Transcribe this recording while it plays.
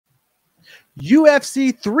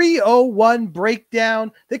UFC 301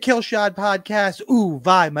 breakdown, the Killshot podcast. Ooh,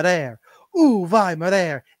 vai marer. Ooh, vai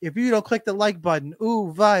marer. If you don't click the like button,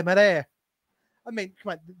 ooh, vai marer. I mean,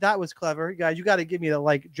 come on, that was clever. Guys, you got to give me the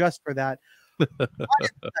like just for that.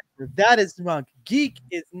 That is Monk. Geek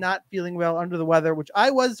is not feeling well, under the weather, which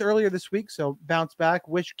I was earlier this week, so bounce back,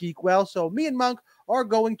 wish Geek well. So me and Monk are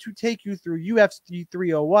going to take you through UFC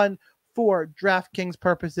 301 for DraftKings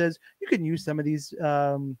purposes. You can use some of these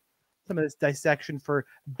some of this dissection for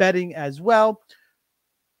betting as well.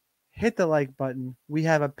 Hit the like button. We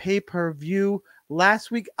have a pay-per-view.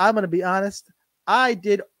 Last week, I'm going to be honest, I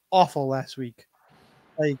did awful last week.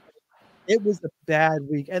 Like, it was a bad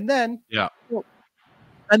week. And then, yeah,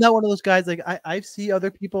 I'm not one of those guys. Like, I see other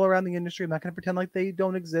people around the industry. I'm not going to pretend like they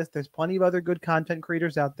don't exist. There's plenty of other good content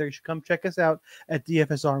creators out there. You should come check us out at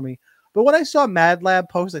DFS Army. But when I saw Mad Lab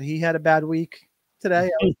post that he had a bad week today,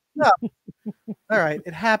 I was like, oh, all right,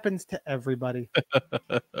 it happens to everybody.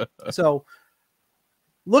 So,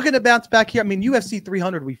 looking to bounce back here. I mean, UFC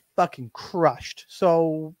 300, we fucking crushed.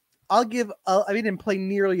 So I'll give. I didn't play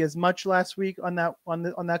nearly as much last week on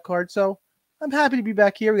that card. So I'm happy to be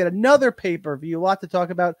back here. We got another pay-per-view, a lot to talk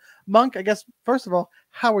about. Monk, I guess first of all,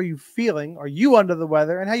 how are you feeling? Are you under the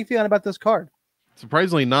weather? And how are you feeling about this card?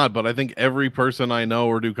 Surprisingly not, but I think every person I know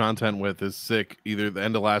or do content with is sick either the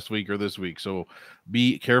end of last week or this week. So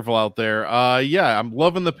be careful out there. Yeah, I'm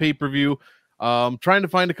loving the pay-per-view. Trying to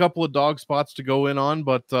find a couple of dog spots to go in on,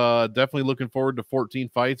 but definitely looking forward to 14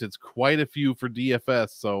 fights. It's quite a few for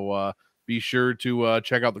DFS. So be sure to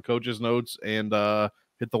check out the coach's notes and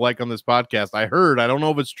hit the like on this podcast. I don't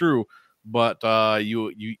know if it's true, but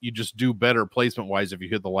you just do better placement wise if you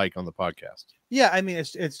hit the like on the podcast. Yeah, I mean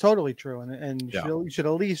it's totally true, and you should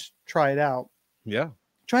at least try it out. Yeah,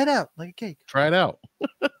 try it out like a cake. Try it out.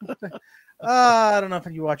 I don't know if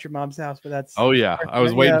you watch Your Mom's House, but that's. Oh yeah, I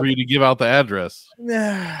was waiting for you to give out the address.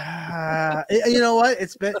 You know what?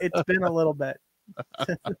 It's been a little bit.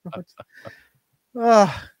 You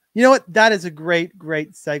know what? That is a great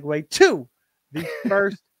segue to the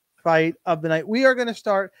first fight of the night. We are going to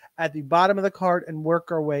start at the bottom of the card and work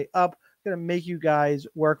our way up. Going to make you guys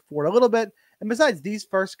work for it a little bit. And besides these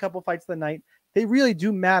first couple fights of the night, they really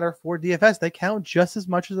do matter for DFS. They count just as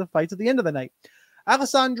much as the fights at the end of the night.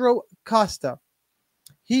 Alessandro Costa,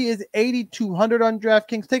 he is 8,200 on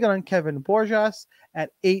DraftKings, taking on Kevin Borjas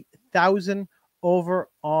at 8,000 over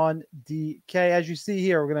on DK. As you see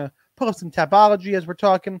here, we're going to pull up some Tapology as we're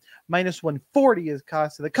talking. Minus 140 is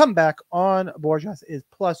Costa. The comeback on Borjas is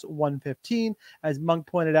plus 115. As Monk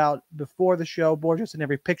pointed out before the show, Borjas, in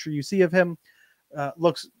every picture you see of him,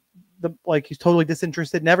 looks like he's totally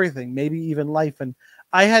disinterested in everything, maybe even life. And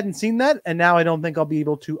I hadn't seen that, and now I don't think I'll be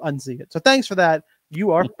able to unsee it. So thanks for that. You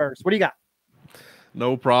are first. What do you got?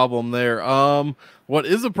 No problem there. What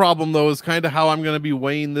is a problem, though, is kind of how I'm going to be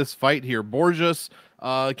weighing this fight here. Borjas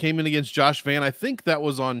came in against Josh Van. I think that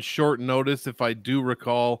was on short notice, if I do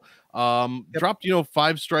recall. Dropped,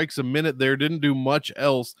 5 strikes a minute there. Didn't do much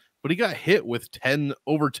else, but he got hit with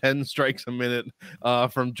over 10 strikes a minute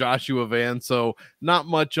from Joshua Van. So not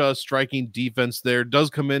much striking defense there. Does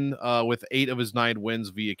come in with 8 of his 9 wins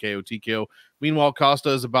via KO TKO. Meanwhile,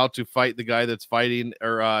 Costa is about to fight the guy that's fighting,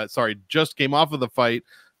 just came off of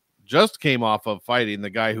fighting the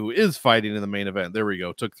guy who is fighting in the main event. There we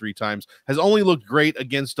go. Took 3 times. Has only looked great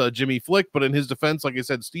against Jimmy Flick, but in his defense, like I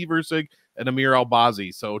said, Steve Erceg and Amir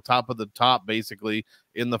Albazi. So top of the top, basically,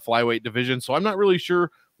 in the flyweight division. So I'm not really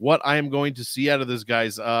sure what I am going to see out of this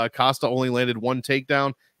guy's. Costa only landed 1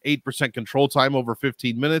 takedown, 8% control time over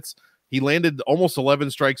 15 minutes. He landed almost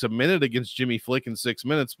 11 strikes a minute against Jimmy Flick in 6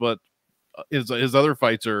 minutes, but his other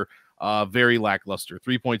fights are very lackluster,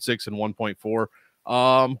 3.6 and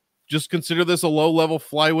 1.4. Just consider this a low-level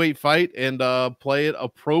flyweight fight and play it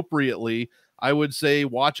appropriately. I would say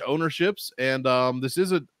watch ownerships, and this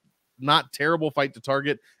is a not terrible fight to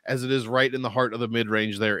target, as it is right in the heart of the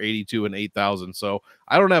mid-range there, 82 and 8,000. So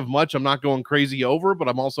I don't have much. I'm not going crazy over, but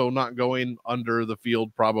I'm also not going under the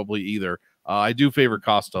field probably either. I do favor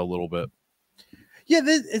Costa a little bit. Yeah,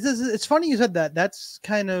 it's funny you said that. That's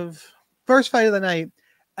kind of first fight of the night,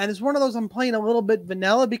 and it's one of those I'm playing a little bit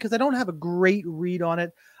vanilla because I don't have a great read on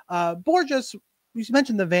it. Borjas, you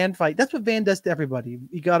mentioned the Van fight. That's what Van does to everybody.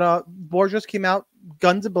 Borjas came out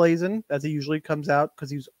guns a-blazing, as he usually comes out because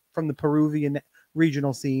he's from the Peruvian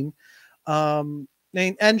regional scene. And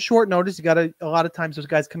short notice, you got a lot of times those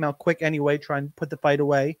guys come out quick anyway, try and put the fight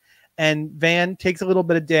away. And Van takes a little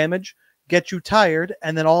bit of damage, gets you tired,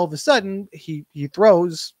 and then all of a sudden he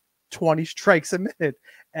throws 20 strikes a minute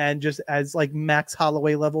and just as like Max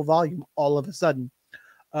Holloway level volume all of a sudden.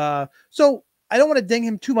 So I don't want to ding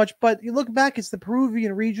him too much, but you look back, it's the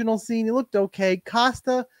Peruvian regional scene. He looked okay.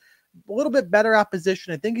 Costa, a little bit better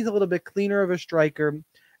opposition. I think he's a little bit cleaner of a striker.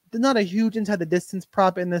 Not a huge inside the distance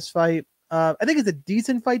prop in this fight. I think it's a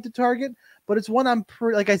decent fight to target, but it's one I'm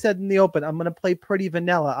like I said in the open, I'm going to play pretty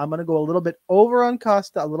vanilla. I'm going to go a little bit over on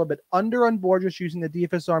Costa, a little bit under on Borges using the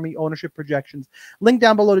DFS Army ownership projections. Link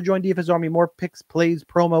down below to join DFS Army. More picks, plays,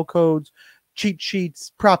 promo codes, cheat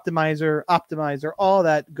sheets, Proptimizer, Optimizer, all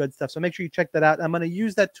that good stuff. So make sure you check that out. I'm going to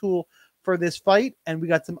use that tool for this fight, and we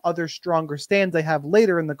got some other stronger stands I have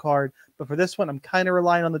later in the card. But for this one, I'm kind of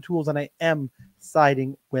relying on the tools, and I am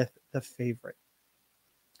siding with the favorite.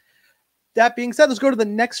 That being said, let's go to the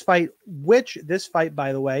next fight, which this fight,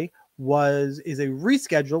 by the way, is a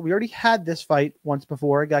reschedule. We already had this fight once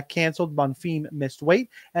before. It got canceled. Bonfim missed weight.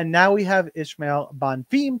 And now we have Ismail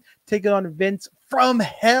Bonfim taking on Vince from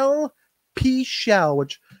Hell Pichel,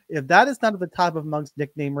 which, if that is not at the top of Monk's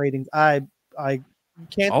nickname ratings, I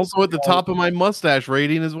can't. Also at the top of my mustache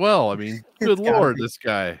rating as well. I mean, good Lord, this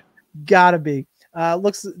guy. Gotta be.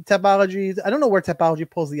 Looks Tapology. I don't know where Tapology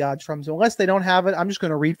pulls the odds from. So unless they don't have it, I'm just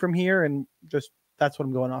going to read from here and just that's what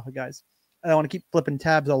I'm going off of, guys. I don't want to keep flipping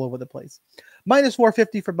tabs all over the place. Minus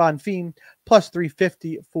 450 for Bonfim, plus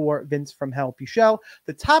 350 for Vince from Hell Pichel.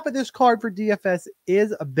 The top of this card for DFS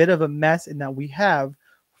is a bit of a mess in that we have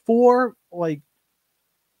four, like,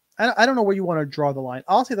 I don't know where you want to draw the line.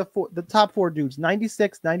 I'll say the top four dudes,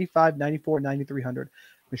 96, 95, 94, 9300.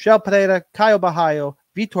 Michel Pereira, Caio Bahaio,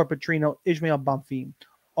 Vitor Petrino, Ismail Bonfim.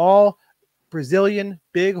 All Brazilian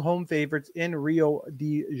big home favorites in Rio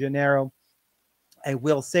de Janeiro. I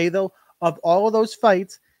will say, though, of all of those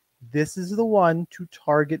fights, this is the one to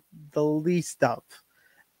target the least of.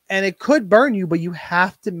 And it could burn you, but you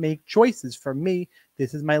have to make choices. For me,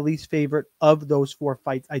 this is my least favorite of those four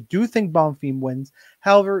fights. I do think Bonfim wins.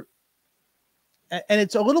 However, and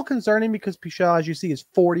it's a little concerning because Pichel, as you see, is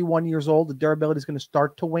 41 years old. The durability is going to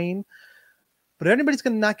start to wane. But if anybody's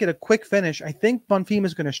going to not get a quick finish, I think Bonfim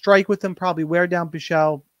is going to strike with him, probably wear down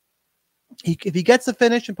Pichel. If he gets the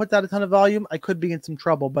finish and puts out a ton of volume, I could be in some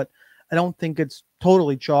trouble. But I don't think it's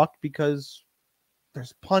totally chalk because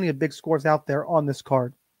there's plenty of big scores out there on this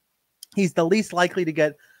card. He's the least likely to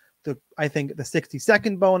get I think the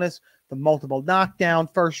 60-second bonus, the multiple knockdown,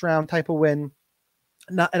 first round type of win.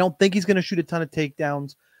 I don't think he's going to shoot a ton of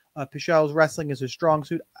takedowns. Pichel's wrestling is his strong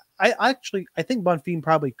suit. I think Bonfim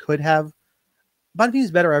probably could have.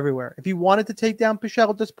 Bonfim's better everywhere. If he wanted to take down Pichel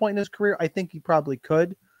at this point in his career, I think he probably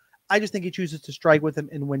could. I just think he chooses to strike with him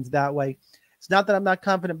and wins that way. It's not that I'm not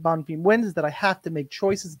confident Bonfim wins, it's that I have to make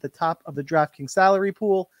choices at the top of the DraftKings salary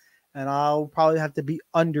pool, and I'll probably have to be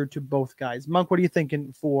under to both guys. Monk, what are you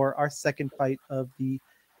thinking for our second fight of the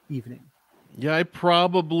evening? Yeah, I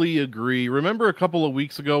probably agree. Remember a couple of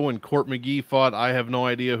weeks ago when Court McGee fought I have no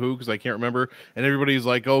idea who, because I can't remember, and everybody's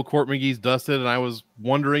like, oh, Court McGee's dusted, and I was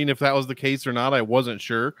wondering if that was the case or not. I wasn't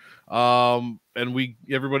sure. And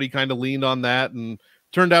everybody kind of leaned on that, and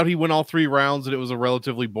turned out he went all 3 rounds, and it was a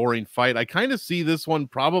relatively boring fight. I kind of see this one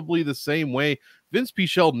probably the same way. Vince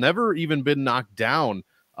Pichel never even been knocked down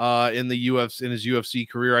in his UFC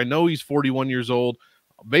career. I know he's 41 years old.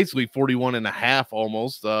 Basically 41 and a half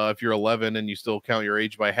almost, if you're 11 and you still count your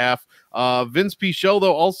age by half. Vince Pichel,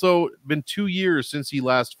 though, also been 2 years since he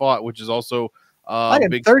last fought, which is also I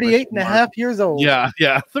am 38 and a half years old. Yeah,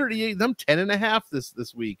 38. I'm 10 and a half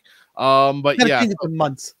this week. But yeah, in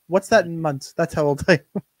months. What's that in months? That's how old I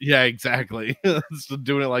am. Yeah, exactly. Still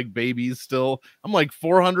doing it like babies still. I'm like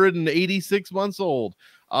 486 months old.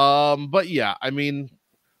 But yeah, I mean,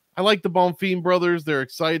 I like the Bonfim brothers. They're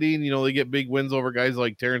exciting. You know, they get big wins over guys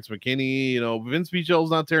like Terrence McKinney. You know, Vince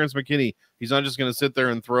Pichel's not Terrence McKinney. He's not just going to sit there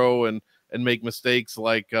and throw and make mistakes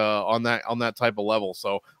like on that type of level.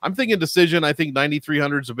 So I'm thinking decision. I think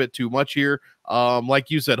 9,300 is a bit too much here.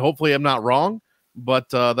 Like you said, hopefully I'm not wrong, but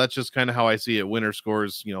that's just kind of how I see it. Winner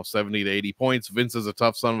scores, 70 to 80 points. Vince is a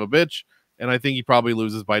tough son of a bitch, and I think he probably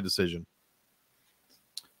loses by decision.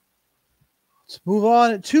 Let's move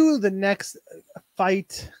on to the next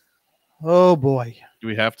fight. Oh boy. Do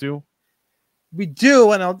we have to? We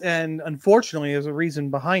do, and unfortunately there's a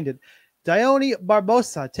reason behind it. Dione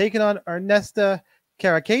Barbosa taking on Ernesta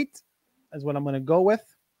Karakate is what I'm going to go with.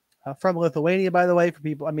 From Lithuania, by the way, for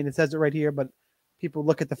people. I mean, it says it right here, but people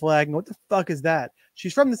look at the flag and go, what the fuck is that?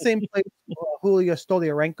 She's from the same place Julia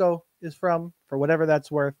Stoliarenko is from, for whatever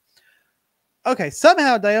that's worth. Okay,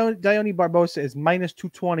 somehow Dione Barbosa is minus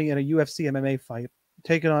 220 in a UFC MMA fight,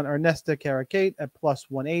 taking on Ernesta Karakate at plus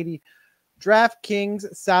 180.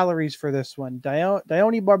 DraftKings salaries for this one.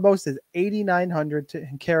 Dione Barbosa is 8,900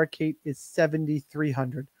 and Karakate is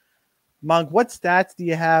 7,300. Monk, what stats do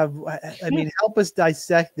you have? I mean, help us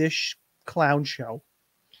dissect this clown show.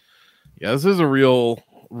 Yeah, this is a real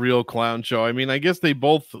clown show. I mean, I guess they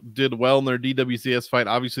both did well in their DWCS fight.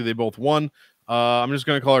 Obviously, they both won. I'm just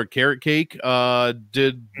going to call her Carrot Cake.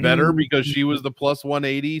 Did better because she was the plus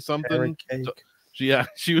 180 something.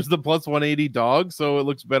 She was the plus 180 dog, so it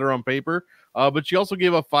looks better on paper. But she also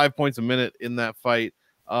gave up 5 points a minute in that fight.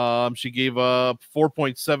 She gave up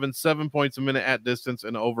 4.77 points a minute at distance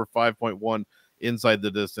and over 5.1 inside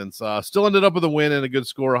the distance. Still ended up with a win and a good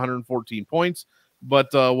score, 114 points, but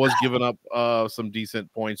was giving up some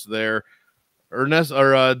decent points there.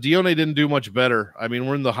 Dione didn't do much better. I mean,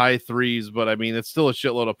 we're in the high threes, but I mean, it's still a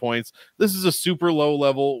shitload of points. This is a super low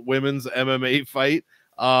level women's MMA fight.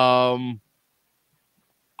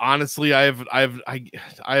 Honestly, I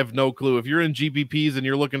have no clue. If you're in GPPs and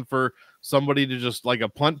you're looking for somebody to just like a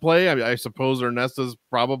punt play, I suppose Ernesta's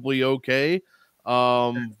probably okay.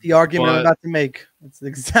 The argument I'm about to make. That's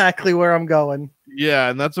exactly where I'm going. Yeah,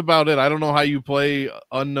 and that's about it. I don't know how you play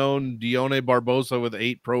unknown Dione Barbosa with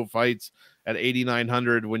 8 pro fights at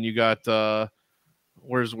 8,900 when you got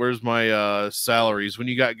where's my salaries, when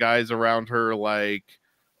you got guys around her like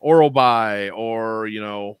Orobai or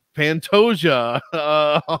Pantoja,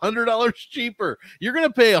 $100 cheaper. You're gonna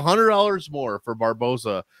pay $100 more for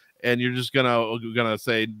Barbosa, and you're just gonna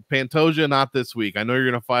say Pantoja not this week. I know you're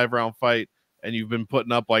gonna 5-round fight, and you've been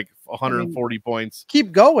putting up like 140 points.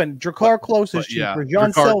 Keep going. Drakkar Close is cheaper.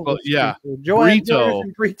 John Silva, Joanne Brito,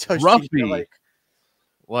 Ruffy.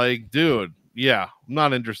 Like, dude, yeah, I'm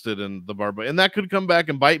not interested in the Barbosa, and that could come back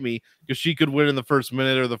and bite me because she could win in the first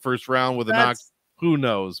minute or the first round with a knock. Who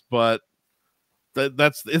knows? But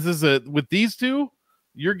with these two,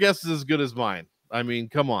 your guess is as good as mine. I mean,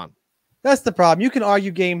 come on. That's the problem. You can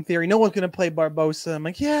argue game theory. No one's going to play Barbosa. I'm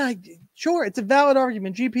like, yeah, sure. It's a valid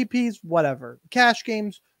argument. GPPs, whatever. Cash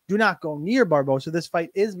games do not go near Barbosa. This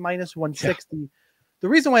fight is minus 160. Yeah. The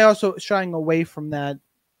reason why I'm also shying away from that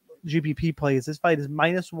GPP play is this fight is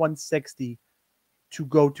minus 160 to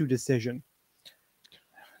go to decision.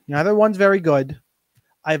 Neither one's very good.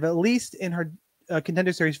 I've at least in her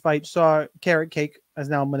Contender Series fight saw Carrot Cake, as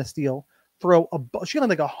now I'm going to steal, throw she had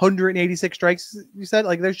like 186 strikes. You said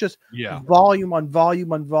like there's just volume on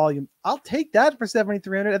volume on volume. I'll take that for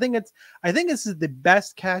 7,300. I think this is the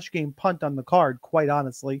best cash game punt on the card, quite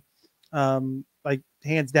honestly, like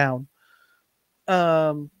hands down.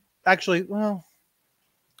 Actually, well,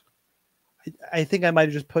 I think I might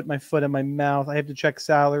have just put my foot in my mouth. I have to check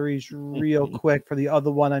salaries real quick for the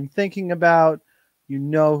other one I'm thinking about. You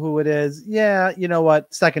know who it is. Yeah, you know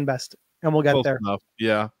what? Second best. And we'll get Close there. Enough.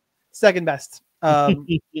 Yeah. Second best.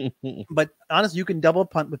 But honestly, you can double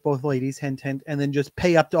punt with both ladies, hint, hint, and then just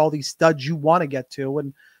pay up to all these studs you want to get to.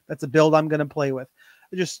 And that's a build I'm going to play with.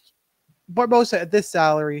 Just Barbosa at this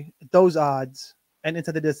salary, those odds, and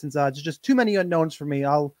into the distance odds, just too many unknowns for me.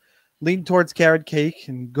 I'll lean towards Carrot Cake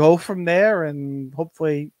and go from there. And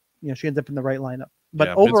hopefully, she ends up in the right lineup. But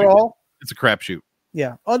overall, it's a crapshoot.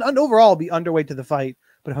 Yeah, and overall, I'll be underweight to the fight.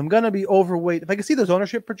 But if I'm going to be overweight, if I can see those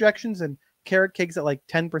ownership projections and Carrot Cake's at like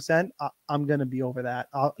 10%, I'm going to be over that.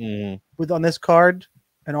 With on this card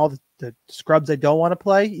and all the scrubs I don't want to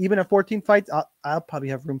play, even at 14 fights, I'll probably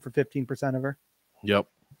have room for 15% of her. Yep.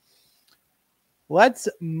 Let's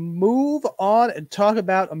move on and talk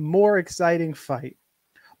about a more exciting fight.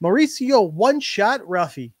 Mauricio One Shot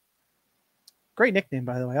Ruffy. Great nickname,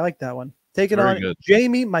 by the way. I like that one. Taking on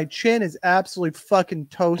Jamie. My chin is absolutely fucking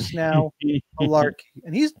toast now. Malarkey.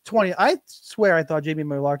 And he's 20. I swear I thought Jamie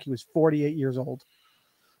Malarkey was 48 years old.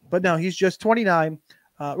 But no, he's just 29.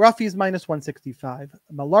 Ruffy is minus 165.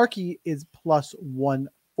 Malarkey is plus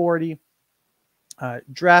 140.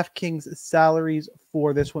 DraftKings salaries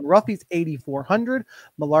for this one. Ruffy's 8,400.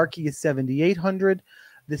 Malarkey is 7,800.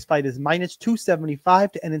 This fight is minus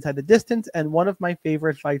 275 to end inside the distance, and one of my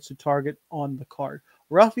favorite fights to target on the card.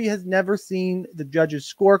 Ruffy has never seen the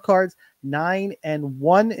judges' scorecards,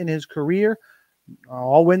 9-1 in his career,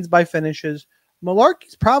 all wins by finishes.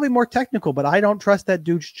 Malarkey's probably more technical, but I don't trust that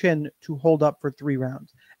dude's chin to hold up for 3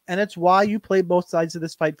 rounds. And it's why you play both sides of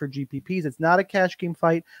this fight for GPPs. It's not a cash game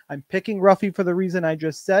fight. I'm picking Ruffy for the reason I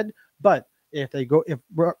just said, but if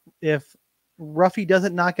Ruffy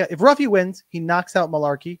doesn't knock out, if Ruffy wins, he knocks out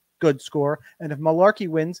Malarkey. Good score. And if Malarkey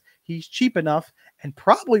wins, he's cheap enough and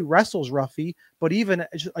probably wrestles Ruffy. But even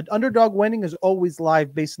an underdog winning is always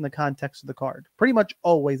live based on the context of the card. Pretty much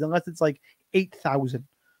always, unless it's like 8,000,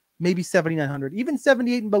 maybe 7,900, even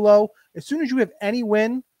 78 and below. As soon as you have any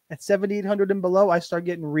win at 7,800 and below, I start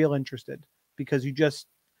getting real interested because you just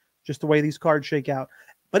the way these cards shake out.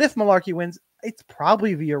 But if Malarkey wins, it's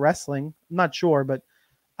probably via wrestling. I'm not sure, but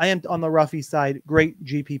I am on the Ruffy side. Great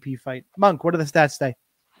GPP fight. Monk, what do the stats say?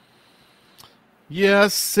 Yeah,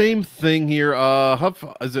 same thing here. Huff,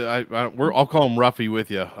 is it? I'll call him Ruffy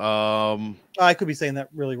with you. I could be saying that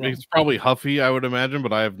really wrong. It's probably Huffy, I would imagine,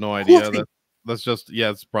 but I have no idea. Hoofy. That's just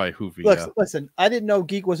it's probably Hoofy. Look, Yeah, listen, I didn't know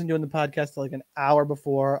Geek wasn't doing the podcast till like an hour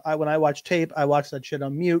before. When I watched tape, I watched that shit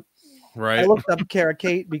on mute. I right. looked up Cara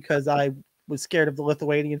Kate because I was scared of the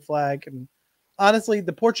Lithuanian flag. And honestly,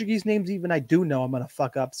 the Portuguese names, even I do know I'm going to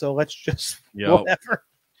fuck up. So let's just whatever.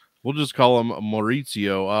 We'll just call him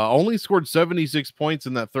Maurizio. Only scored 76 points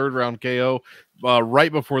in that third round KO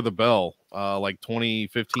right before the bell, like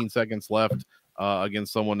 15 seconds left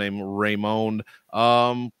against someone named Raymond.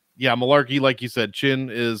 Malarkey, like you said,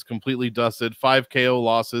 chin is completely dusted. 5 KO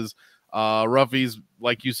losses. Ruffy's,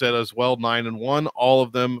 like you said as well, 9-1. All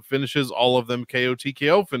of them finishes, all of them KO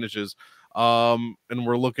TKO finishes. And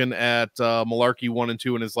we're looking at Malarkey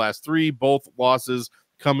 1-2 in his last 3, both losses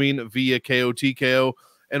coming via KO TKO.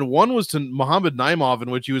 And one was to Muhammad Naimov, in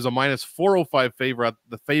which he was a -405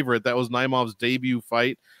 favorite. That was Naimov's debut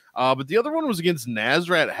fight. But the other one was against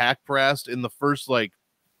Nasrat Hakprast in the first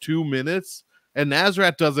 2 minutes. And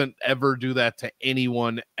Nasrat doesn't ever do that to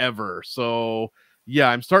anyone ever. So yeah,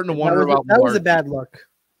 I'm starting to wonder about that was a bad look.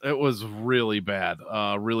 It was really bad.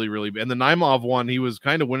 Really, really bad. And the Naimov one, he was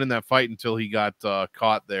kind of winning that fight until he got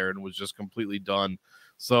caught there and was just completely done.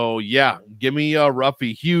 So yeah, give me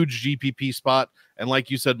Ruffy, huge GPP spot. And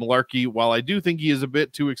like you said, Malarkey, while I do think he is a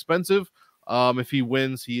bit too expensive, if he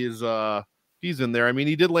wins, he's in there. I mean,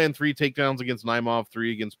 he did land 3 takedowns against Naimov,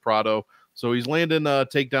 3 against Prado. So he's landing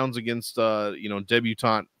takedowns against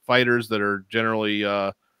debutante fighters that are generally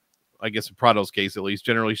I guess in Prado's case at least,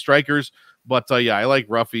 generally strikers. But I like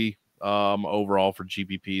Ruffy overall for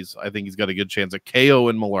GPPs. I think he's got a good chance at KO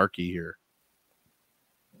and Malarkey here.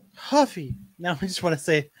 Huffy. Now I just want to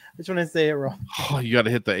say it wrong. Oh, you got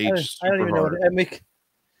to hit the H. I don't even know what it makes.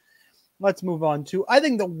 Let's move on to, I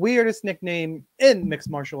think, the weirdest nickname in mixed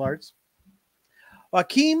martial arts.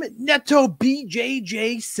 Joaquim Neto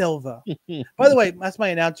BJJ Silva. By the way, that's my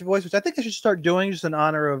announcer voice, which I think I should start doing just in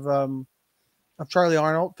honor of Charlie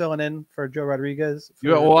Arnold filling in for Joe Rodriguez.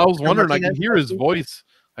 Yeah, well, I was wondering. I can hear his voice.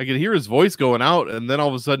 I could hear his voice going out, and then all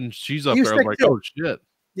of a sudden she's up there. I was like, oh shit.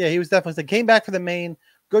 Yeah, he was definitely sick. Came back for the main.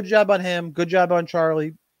 Good job on him. Good job on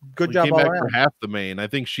Charlie. Good job came all back around. For half the main. I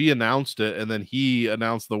think she announced it, and then he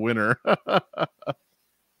announced the winner.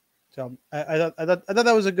 So I thought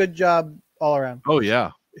that was a good job all around. Oh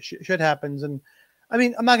yeah, shit happens, and I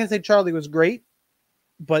mean, I'm not gonna say Charlie was great,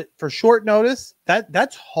 but for short notice,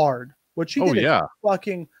 that's hard. What she did is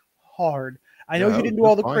fucking hard. I know she didn't do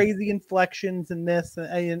all the crazy inflections and this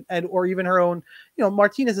and or even her own.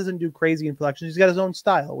 Martinez doesn't do crazy inflections. He's got his own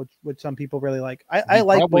style, which some people really like. I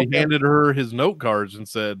like. Probably handed her his note cards and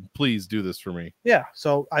said, "Please do this for me." Yeah.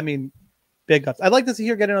 So I mean, big ups. I'd like to see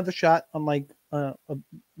her get another shot on the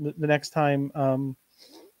next time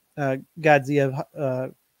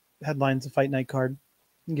Gadzia headlines a fight night card.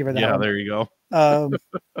 Give her that. Yeah, one. There you go.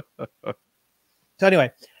 So anyway,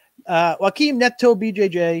 Joaquim Neto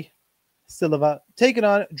BJJ Silva taking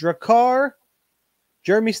on Drakkar.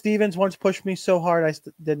 Jeremy Stevens once pushed me so hard I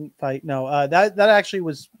didn't fight. No, that actually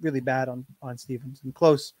was really bad on Stevens and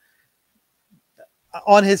close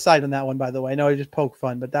on his side on that one. By the way, I know I just poke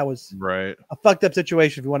fun, but that was right a fucked up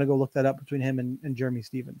situation. If you want to go look that up between him and Jeremy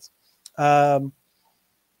Stevens, close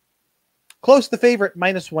the favorite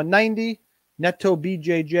 -190. Neto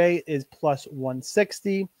BJJ is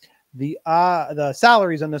 +160. The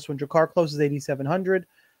salaries on this one: Drakkar closes 8,700.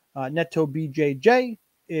 Neto BJJ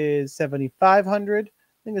is 7,500. I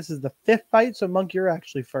think this is the 5th fight. So, Monk, you're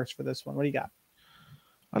actually first for this one. What do you got?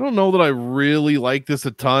 I don't know that I really like this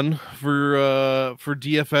a ton for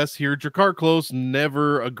DFS here. Drakkar Close,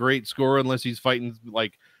 never a great scorer unless he's fighting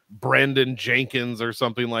like Brandon Jenkins or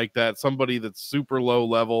something like that. Somebody that's super low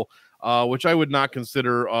level, which I would not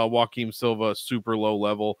consider Joaquim Silva super low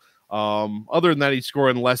level. Other than that, he's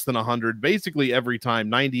scoring less than 100 basically every time.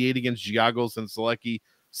 98 against Giagos and Selecki,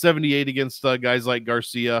 78 against guys like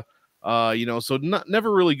Garcia. So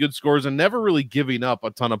never really good scores and never really giving up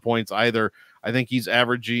a ton of points either. I think he's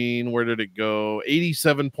averaging, where did it go?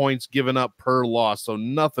 87 points given up per loss. So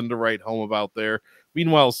nothing to write home about there.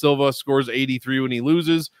 Meanwhile, Silva scores 83 when he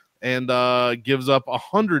loses and gives up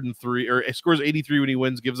 103, or scores 83 when he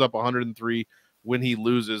wins, gives up 103 when he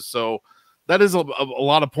loses. So that is a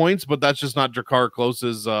lot of points, but that's just not Drakkar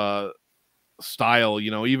Close's style.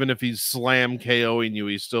 Even if he's slam KOing you,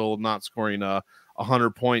 he's still not scoring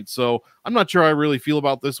 100 points. So I'm not sure I really feel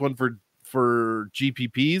about this one for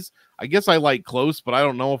GPPs. I guess I like Close, but I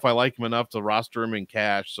don't know if I like him enough to roster him in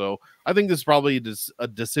cash. So I think this is probably a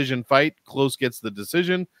decision fight. Close gets the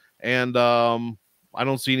decision, and I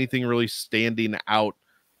don't see anything really standing out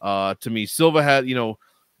to me. Silva had,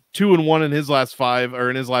 2-1 in his last 5 or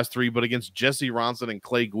in his last 3, but against Jesse Ronson and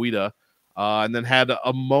Clay Guida, and then had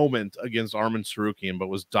a moment against Arman Sarukian, but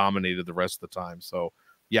was dominated the rest of the time. So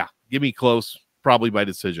yeah, give me Close, probably by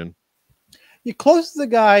decision. Close is a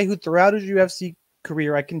guy who throughout his UFC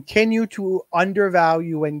career, I continue to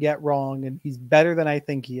undervalue and get wrong, and he's better than I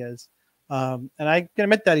think he is. And I can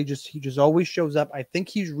admit that he just always shows up. I think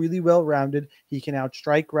he's really well rounded. He can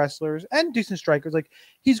outstrike wrestlers and decent strikers. Like,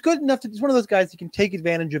 he's good enough to. He's one of those guys who can take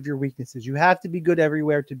advantage of your weaknesses. You have to be good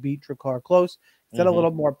everywhere to beat Drakkar Klose. He's got a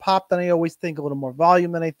little more pop than I always think, a little more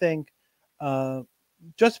volume than I think.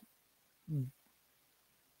 Just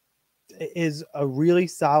is a really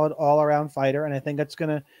solid all-around fighter, and I think that's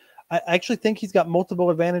gonna. I actually think he's got multiple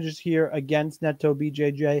advantages here against Neto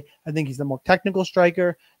BJJ. I think he's the more technical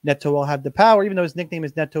striker. Neto will have the power, even though his nickname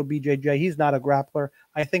is Neto BJJ. He's not a grappler.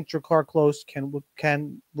 I think Drakkar Klose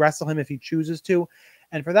can wrestle him if he chooses to.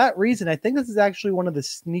 And for that reason, I think this is actually one of the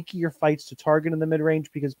sneakier fights to target in the mid-range,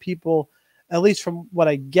 because people, at least from what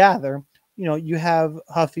I gather, you have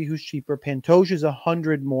Huffy, who's cheaper. Pantoja is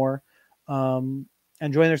 100 more. And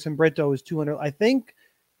Joynerson Brito is 200. I think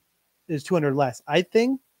is 200 less. I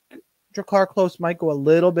think Drakkar Klose might go a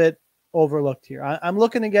little bit overlooked here. I'm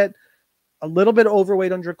looking to get a little bit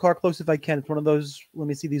overweight on Drakkar Klose if I can. It's one of those, let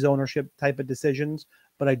me see these ownership type of decisions.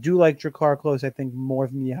 But I do like Drakkar Klose, I think, more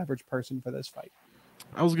than the average person for this fight.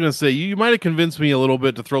 I was going to say, you might have convinced me a little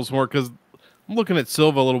bit to throw some more, because I'm looking at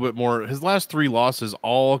Silva a little bit more. His last 3 losses,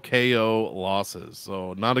 all KO losses.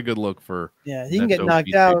 So not a good look for. Yeah, he can get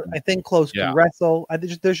knocked out. I think Klose can wrestle.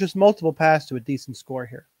 There's just multiple paths to a decent score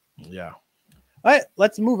here. Yeah. All right,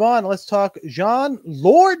 let's move on. Let's talk Jean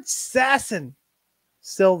Lord Sasson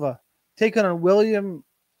Silva taking on William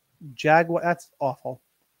Jaguar. That's awful.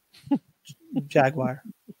 Jaguar.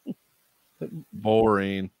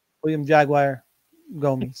 Boring. William Jaguar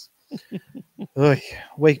Gomes.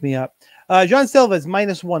 Wake me up. Jean Silva is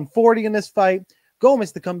minus 140 in this fight.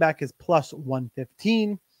 Gomes, the comeback, is plus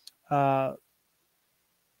 115.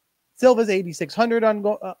 Silva's 8,600 on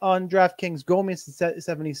DraftKings. Gomes is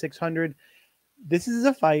 7,600. This is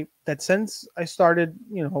a fight that, since I started,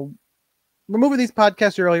 removing these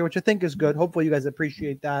podcasts earlier, which I think is good. Hopefully you guys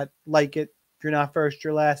appreciate that. Like it. If you're not first,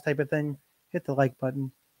 you're last type of thing. Hit the like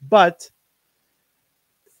button. But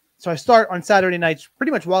so I start on Saturday nights,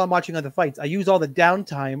 pretty much while I'm watching other fights. I use all the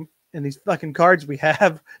downtime in these fucking cards we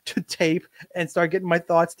have to tape and start getting my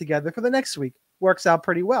thoughts together for the next week. Works out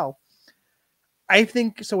pretty well. I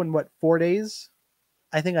think so. In 4 days,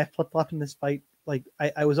 I think I flip-flopped in this fight. Like,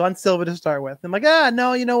 I was on Silva to start with. I'm like,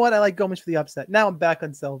 no, you know what? I like Gomes for the upset. Now I'm back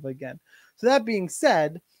on Silva again. So that being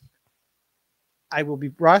said, I will be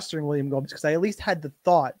rostering William Gomes because I at least had the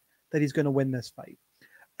thought that he's going to win this fight.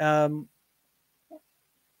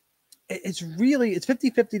 It's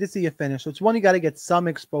 50-50 to see a finish. So it's one you got to get some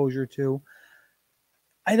exposure to.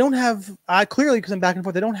 I don't have, clearly, because I'm back and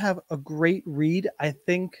forth, I don't have a great read. I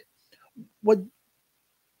think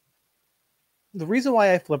the reason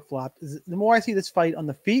why I flip-flopped is the more I see this fight on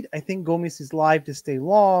the feet, I think Gomes is live to stay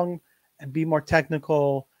long and be more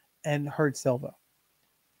technical and hurt Silva.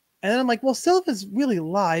 And then I'm like, well, Silva's really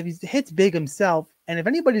live. He hits big himself. And if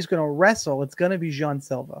anybody's going to wrestle, it's going to be Jean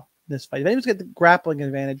Silva in this fight. If anyone's got the grappling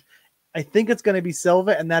advantage, I think it's going to be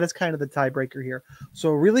Silva, and that is kind of the tiebreaker here. So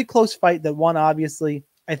a really close fight that one, obviously,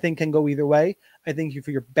 I think can go either way. I think if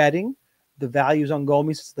you're betting, the values on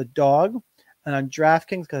Gomes is the dog. And on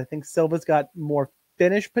DraftKings, because I think Silva's got more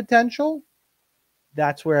finish potential,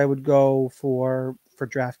 that's where I would go for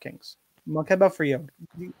DraftKings. Monk, how about for you?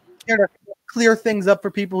 You care to clear things up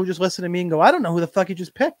for people who just listen to me and go, I don't know who the fuck you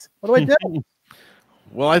just picked. What do I do?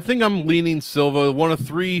 Well, I think I'm leaning Silva, one of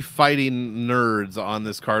 3 fighting nerds on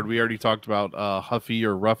this card. We already talked about Huffy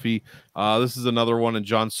or Ruffy. This is another one, and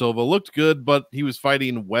John Silva looked good, but he was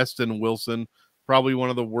fighting Weston Wilson, probably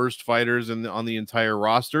one of the worst fighters on the entire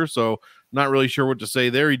roster. So not really sure what to say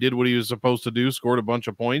there. He did what he was supposed to do, scored a bunch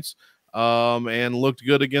of points, and looked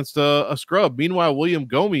good against a scrub. Meanwhile, William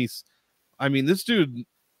Gomes, I mean, this dude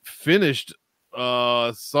finished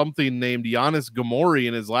something named Giannis Gamori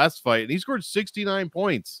in his last fight, and he scored 69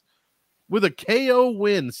 points with a KO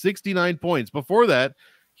win. 69 points. Before that,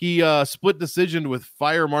 he split decision with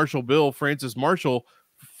Fire Marshal Bill Francis Marshall,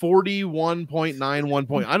 41.91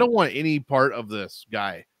 point. I don't want any part of this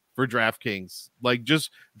guy for DraftKings. Like,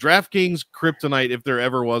 just DraftKings kryptonite if there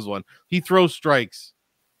ever was one. He throws strikes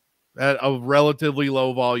at a relatively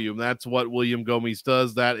low volume. That's what William Gomes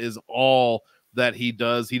does. That is all that he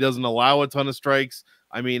does. He doesn't allow a ton of strikes.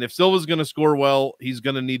 I mean, if Silva's going to score well, he's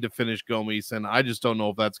going to need to finish Gomes, and I just don't know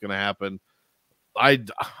if that's going to happen.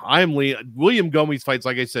 I'm William Gomes fights,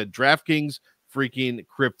 like I said, DraftKings freaking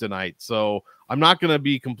kryptonite. So I'm not going to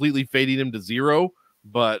be completely fading him to 0,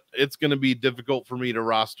 but it's going to be difficult for me to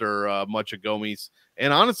roster much of Gomes.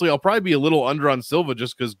 And honestly, I'll probably be a little under on Silva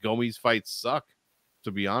just because Gomes fights suck,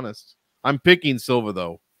 to be honest. I'm picking Silva,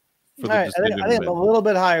 though. For the decision I think I'm a little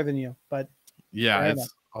bit higher than you, but yeah, if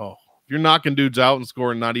you're knocking dudes out and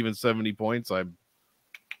scoring not even 70 points, I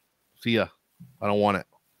see ya. I don't want it.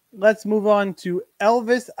 Let's move on to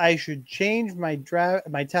Elvis. I should change my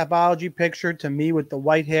Tapology picture to me with the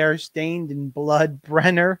white hair stained in blood.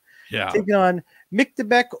 Brenner, taking on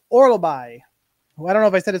Miktabek Orlabai. Who I don't know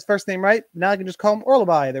if I said his first name right. Now I can just call him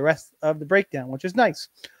Orlabai the rest of the breakdown, which is nice.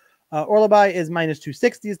 Orlabai is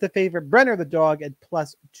 -260 is the favorite. Brenner, the dog, at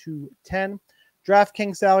 +210.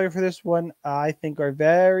 DraftKings salary for this one, I think, are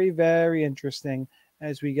very, very interesting.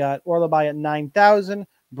 As we got Orlabai at 9,000,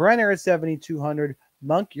 Brenner at 7,200.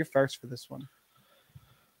 Monk, you're first for this one.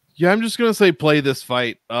 Yeah, I'm just gonna say play this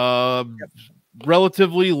fight.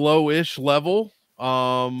 Relatively low-ish level.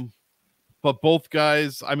 But both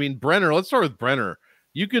guys, I mean, Brenner. Let's start with Brenner.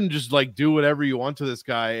 You can just like do whatever you want to this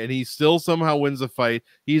guy, and he still somehow wins the fight.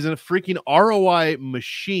 He's a freaking ROI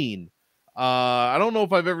machine. I don't know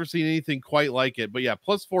if I've ever seen anything quite like it, but yeah,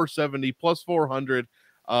 +470, +400,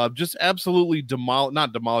 just absolutely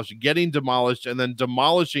getting demolished, and then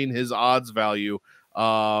demolishing his odds value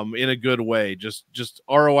in a good way. Just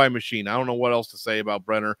ROI machine. I don't know what else to say about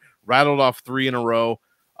Brenner. Rattled off 3 in a row.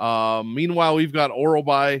 Meanwhile, we've got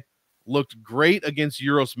Orlabai. Looked great against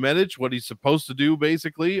Uros Medic, what he's supposed to do,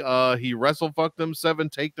 basically. He wrestle-fucked him, 7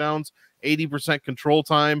 takedowns, 80% control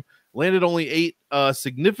time, landed only 8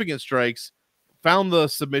 significant strikes, found the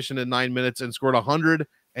submission in 9 minutes, and scored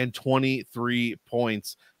 123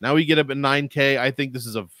 points. Now we get up at 9K. I think this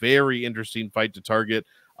is a very interesting fight to target.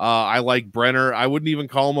 I like Brenner. I wouldn't even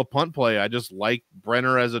call him a punt play. I just like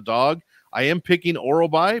Brenner as a dog. I am picking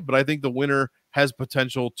Orlabai, but I think the winner has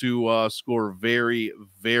potential to score very,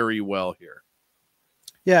 very well here.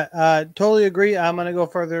 Yeah, totally agree. I'm going to go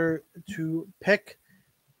further to pick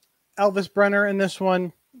Elvis Brenner in this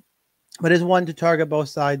one, but is one to target both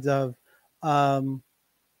sides of. The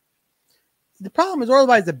problem is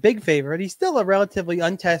Orlabai is a big favorite. He's still a relatively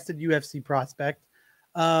untested UFC prospect.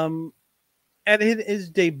 At his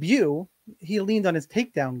debut, he leaned on his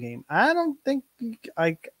takedown game. I don't think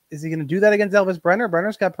is he going to do that against Elvis Brenner?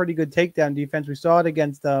 Brenner's got pretty good takedown defense. We saw it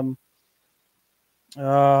against Tukagov.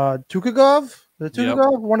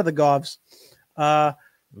 One of the Govs. It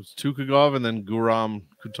was Tukagov and then Guram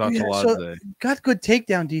Kutateladze. Got good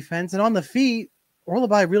takedown defense, and on the feet,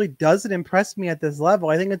 Orlabai really doesn't impress me at this level.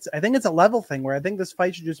 I think it's a level thing where I think this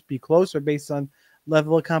fight should just be closer based on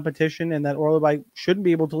level of competition, and that Orlabai shouldn't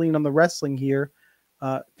be able to lean on the wrestling here.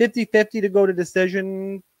 50-50 to go to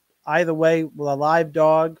decision. Either way, with a live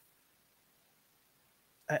dog,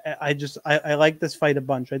 I like this fight a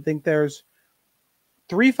bunch. I think there's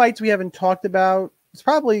 3 fights we haven't talked about. It's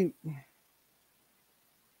probably,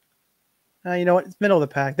 you know what? It's middle of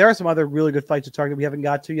the pack. There are some other really good fights to target we haven't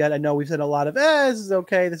got to yet. I know we've said a lot of, this is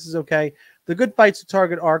okay, this is okay. The good fights to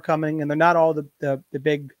target are coming, and they're not all the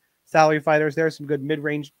big salary fighters. There are some good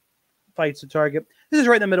mid-range fights to target. This is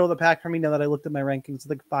right in the middle of the pack for me now that I looked at my rankings. It's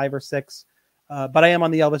like 5 or 6. But I am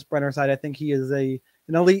on the Elvis Brenner side. I think he is an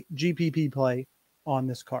elite GPP play on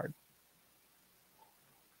this card.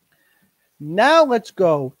 Now let's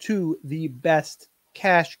go to the best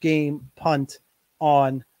cash game punt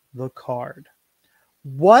on the card.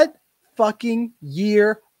 What fucking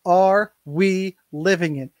year are we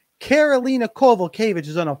living in? Karolina Kowalkiewicz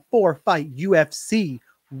is on a 4-fight UFC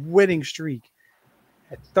winning streak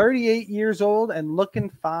at 38 years old and looking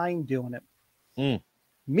fine doing it.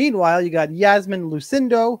 Meanwhile, you got Yasmin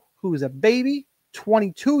Lucindo, who's a baby,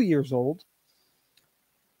 22 years old,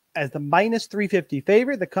 as the -350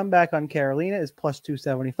 favorite. The comeback on Karolina is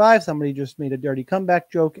 +275. Somebody just made a dirty comeback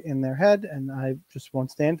joke in their head, and I just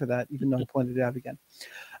won't stand for that, even though I pointed it out again.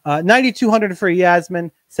 9,200 for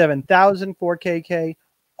Yasmin, 7,000 for KK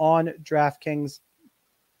on DraftKings.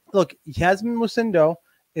 Look, Yasmin Lucindo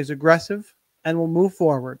is aggressive and will move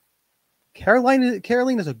forward.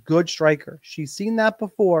 Karolina is a good striker. She's seen that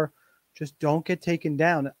before. Just don't get taken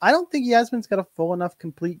down. I don't think Yasmin's got a full enough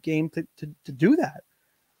complete game to do that.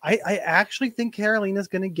 I actually think Karolina's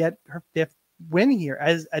going to get her 5th win here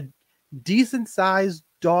as a decent sized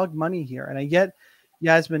dog money here. And I get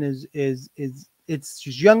Yasmin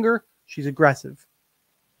she's younger, she's aggressive.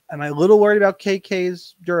 Am I a little worried about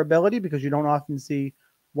KK's durability because you don't often see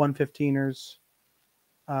 115ers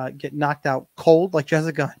get knocked out cold like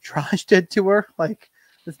Jessica Andrade did to her. Like,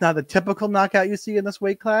 it's not the typical knockout you see in this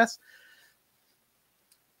weight class.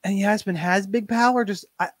 And Yasmin has big power. Just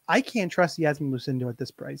I can't trust Yasmin Lucindo at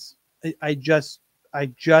this price. I just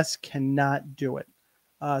cannot do it.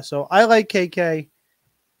 So I like KK.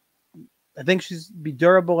 I think she's be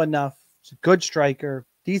durable enough. She's a good striker,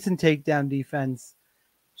 decent takedown defense,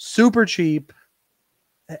 super cheap.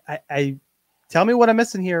 I tell me what I'm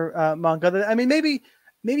missing here, Monk. I mean, maybe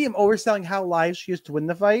I'm overselling how live she is to win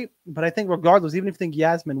the fight, but I think regardless, even if you think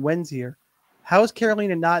Yasmin wins here, how is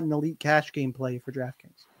Carolina not an elite cash game play for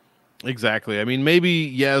DraftKings? Exactly. I mean, maybe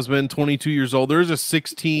Yasmin, 22 years old. There's a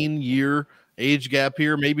 16-year age gap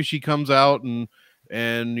here. Maybe she comes out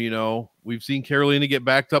and you know, we've seen Carolina get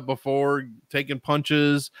backed up before, taking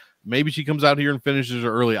punches. Maybe she comes out here and finishes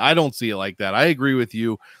her early. I don't see it like that. I agree with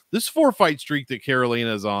you. This 4-fight streak that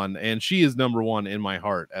Carolina is on, and she is number one in my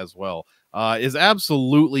heart as well, is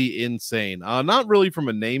absolutely insane. Not really from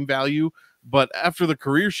a name value, but after the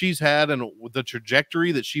career she's had and the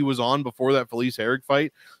trajectory that she was on before that Felice Herrig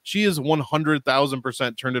fight, she is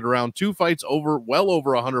 100,000% turned it around. 2 fights over, well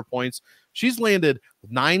over 100 points. She's landed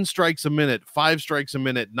 9 strikes a minute, 5 strikes a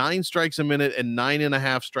minute, 9 strikes a minute, and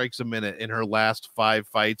 9.5 strikes a minute in her last 5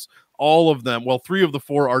 fights. All of them, well, 3 of the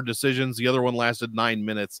 4 are decisions. The other one lasted 9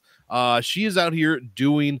 minutes. She is out here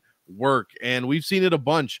doing work, and we've seen it a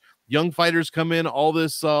bunch. Young fighters come in, all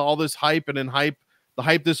this hype, and in hype. The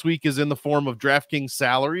hype this week is in the form of DraftKings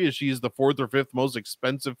salary, as she is the 4th or 5th most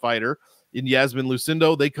expensive fighter in Yasmin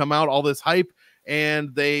Lucindo. They come out, all this hype,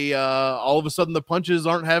 and they all of a sudden the punches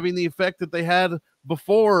aren't having the effect that they had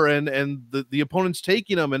before, and the opponent's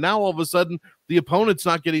taking them, and now all of a sudden the opponent's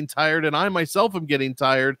not getting tired, and I myself am getting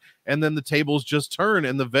tired, and then the tables just turn,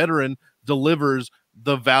 and the veteran delivers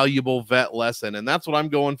the valuable vet lesson, and that's what I'm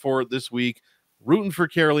going for this week. Rooting for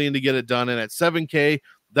Carolina to get it done, and at 7K,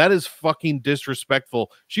 that is fucking disrespectful.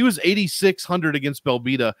 She was 8,600 against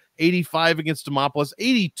Belbita, 85 against Demopoulos,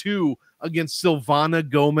 82 against Silvana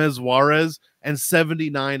Gomez Juarez, and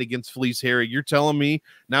 79 against Felice Herrig. You're telling me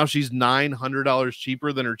now she's $900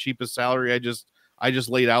 cheaper than her cheapest salary I just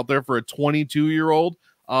laid out there for a 22-year-old?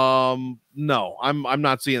 No, I'm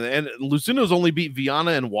not seeing that. And Lucindo's only beat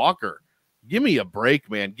Viana and Walker. Give me a break,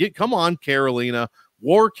 man. Come on, Carolina.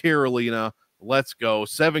 War Carolina. Let's go.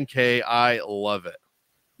 7K. I love it.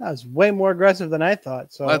 That was way more aggressive than I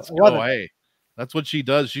thought. So let's go. Hey, that's what she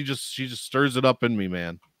does. She just stirs it up in me,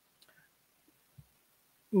 man.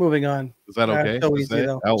 Moving on. Is that okay? So easy,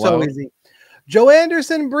 though. So easy. Joe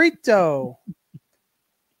Anderson Brito.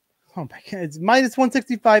 Oh my God. It's minus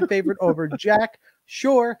 165 favorite over Jack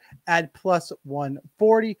Shore at plus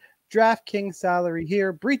 140. DraftKings salary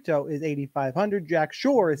here. Brito is 8,500. Jack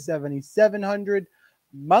Shore is 7,700.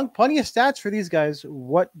 Monk, plenty of stats for these guys.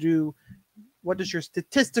 What does your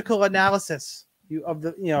statistical analysis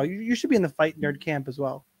you should be in the fight nerd camp as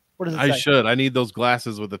well. What does it say? I should. I need those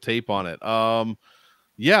glasses with the tape on it.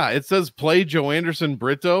 Yeah, it says play Joe Anderson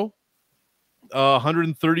Brito.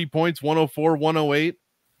 130 points, 104, 108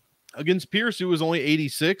 against Pierce, who was only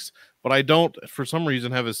 86, but I don't, for some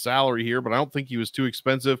reason, have his salary here, but I don't think he was too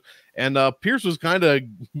expensive. And Pierce was kind of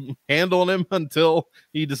handling him until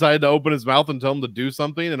he decided to open his mouth and tell him to do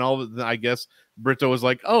something. And I guess Brito was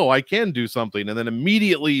like, oh, I can do something. And then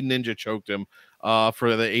immediately Ninja choked him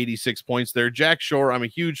for the 86 points there. Jack Shore, I'm a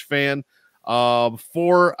huge fan.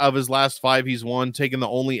 4 of his last 5 he's won, taking the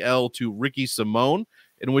only L to Ricky Simone,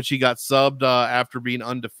 in which he got subbed after being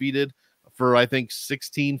undefeated for, I think,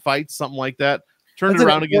 16 fights, something like that. Turned it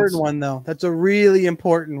around against one, though. That's a really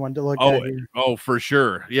important one to look at here. Oh, for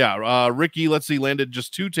sure. Yeah. Ricky, let's see, landed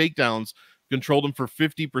just 2 takedowns, controlled him for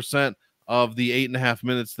 50% of the 8.5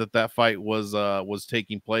 minutes that fight was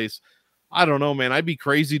taking place. I don't know, man. I'd be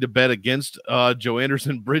crazy to bet against Joe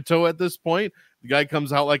Anderson Brito at this point. The guy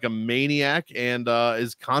comes out like a maniac and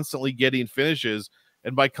is constantly getting finishes.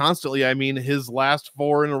 And by constantly, I mean his last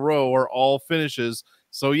 4 in a row are all finishes.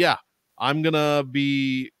 So, yeah, I'm going to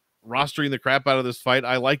be rostering the crap out of this fight.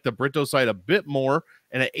 I like the Brito side a bit more.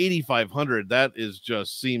 And at 8,500, that is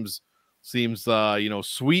just seems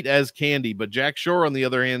sweet as candy. But Jack Shore, on the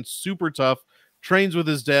other hand, super tough. Trains with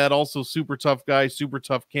his dad, also super tough guy, super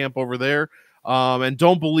tough camp over there. And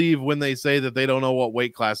don't believe when they say that they don't know what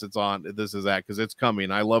weight class it's on. This is at, because it's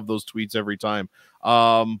coming. I love those tweets every time.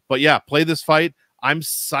 But yeah, play this fight. I'm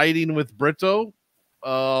siding with Brito,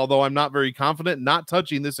 although I'm not very confident. Not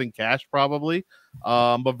touching this in cash probably.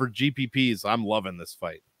 But for GPPs, I'm loving this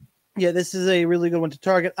fight. Yeah, this is a really good one to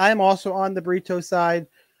target. I'm also on the Brito side.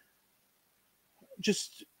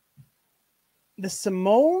 Just the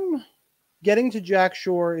Simone getting to Jack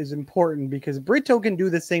Shore is important because Brito can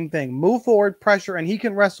do the same thing. Move forward, pressure, and he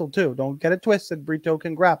can wrestle too. Don't get it twisted. Brito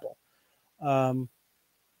can grapple. I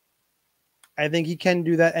think he can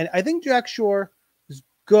do that. And I think Jack Shore is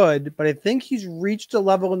good, but I think he's reached a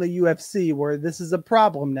level in the UFC where this is a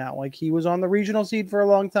problem now. Like he was on the regional seed for a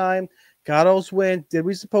long time, got us win, did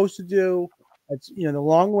what he's supposed to do. It's the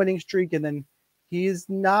long winning streak, and then he's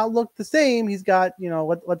not looked the same. He's got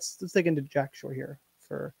let's dig into Jack Shore here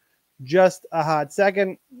for just a hot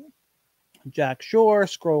second. Jack Shore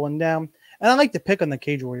scrolling down, and I like to pick on the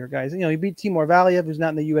Cage Warrior guys. He beat Timur Valiev, who's not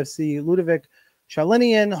in the UFC, Ludovic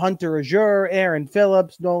Shalinian, Hunter Azure, Aaron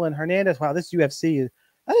Phillips, Nolan Hernandez. Wow, this UFC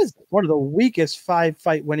is one of the weakest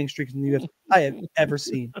 5-fight winning streaks in the UFC I have ever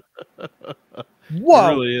seen. Whoa, it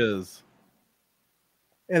really is.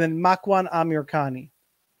 And then Makwan Amirkhani.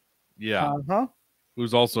 Yeah.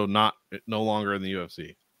 Who's also no longer in the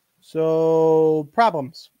UFC. So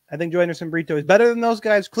problems. I think Joe Anderson Brito is better than those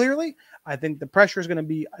guys, clearly. I think the pressure is going to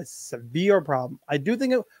be a severe problem. I do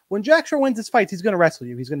think when Jack Shore wins his fights, he's going to wrestle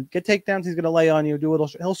you. He's going to get takedowns. He's going to lay on you,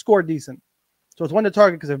 he'll score decent. So it's one to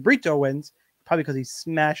target because if Brito wins, probably because he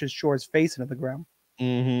smashes Shore's face into the ground.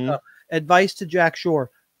 Mm-hmm. Advice to Jack Shore: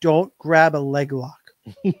 don't grab a leg lock.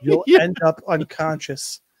 You'll end up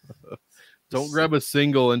unconscious. Don't grab a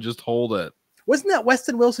single and just hold it. Wasn't that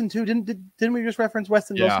Weston Wilson too? Didn't we just reference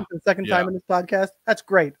Weston Wilson for the second time in this podcast? That's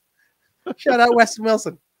great. Shout out Weston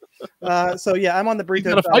Wilson. So yeah, I'm on the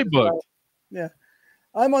Brito side. Fight book. Yeah,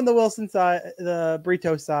 I'm on the Wilson side, the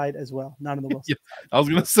Brito side as well. Not on the Wilson side. I was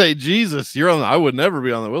gonna say, Jesus, I would never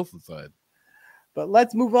be on the Wilson side. But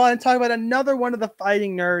let's move on and talk about another one of the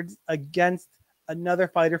fighting nerds against another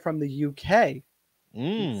fighter from the UK.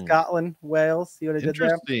 Scotland, Wales. See what I did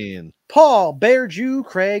there? Interesting. Paul Bear Jew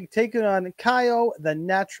Craig taking on Kaio the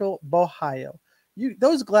Natural Bohayo.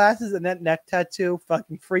 Those glasses and that neck tattoo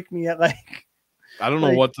fucking freak me out. Like I don't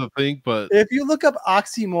know what to think, but if you look up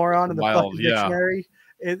oxymoron in the fucking dictionary,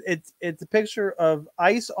 it's a picture of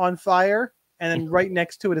ice on fire, and then right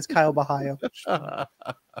next to it is Kyle Bohayo.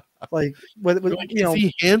 Like, is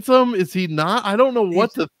he handsome? Is he not? I don't know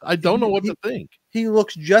what to. I don't know what to think. He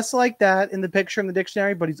looks just like that in the picture in the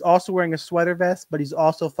dictionary, but he's also wearing a sweater vest. But he's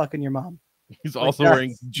also fucking your mom. He's also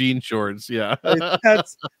wearing jean shorts. Yeah,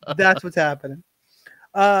 that's what's happening.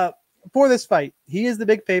 For this fight, he is the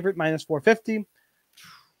big favorite, minus 450.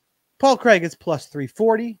 Paul Craig is plus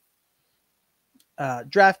 340.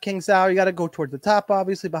 DraftKings salary, you got to go towards the top,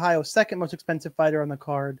 obviously. Bohayo's second most expensive fighter on the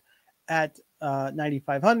card at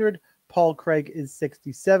 9,500. Paul Craig is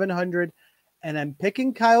 6,700. And I'm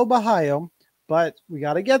picking Kyle Bohayo, but we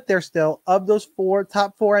got to get there still. Of those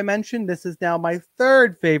top four I mentioned, this is now my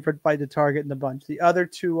third favorite fight to target in the bunch. The other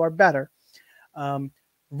two are better.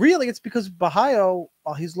 Really, it's because Bohayo,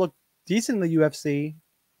 while he's looked decent in the UFC,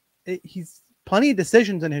 he's plenty of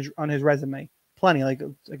decisions on his resume. Plenty. Like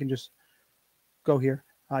I can just go here.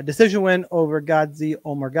 Decision win over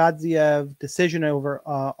Omar Gadziev. Decision over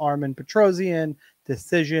Armen Petrosian.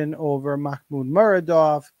 Decision over Mahmoud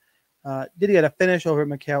Muradov. Did he get a finish over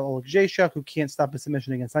Mikhail Oleksiejczuk, who can't stop a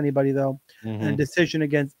submission against anybody, though. And a decision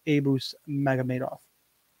against Abus Magomedov.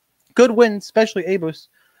 Good win, especially Abus.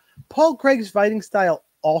 Paul Craig's fighting style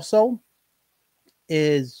also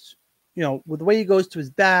is, with the way he goes to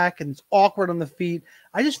his back and it's awkward on the feet.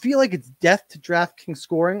 I just feel like it's death to DraftKings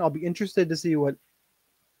scoring. I'll be interested to see what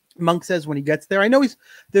Monk says when he gets there. I know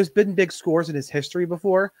there's been big scores in his history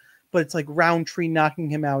before, but it's like Roundtree knocking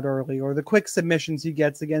him out early, or the quick submissions he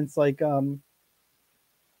gets against like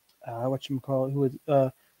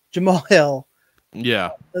Jamal Hill. Yeah.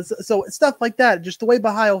 So stuff like that. Just the way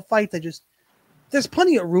Bohayo fights, there's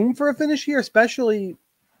plenty of room for a finish here, especially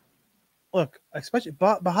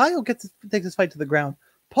Bohayo takes his fight to the ground.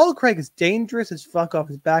 Paul Craig is dangerous as fuck off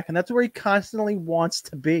his back, and that's where he constantly wants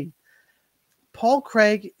to be. Paul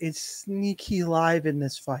Craig is sneaky live in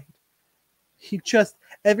this fight.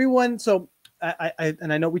 So I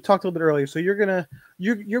know we talked a little bit earlier, so you're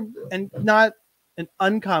and not an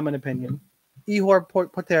uncommon opinion. Ihor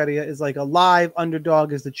Potieria is like a live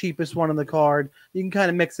underdog, is the cheapest one on the card. You can kind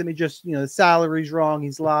of mix him. The salary's wrong.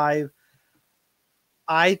 He's live.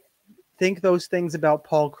 I think those things about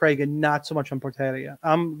Paul Craig and not so much on Potieria.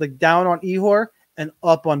 I'm like down on Ihor and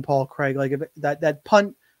up on Paul Craig. Like if that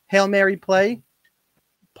punt Hail Mary play,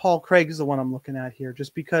 Paul Craig is the one I'm looking at here,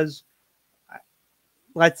 just because.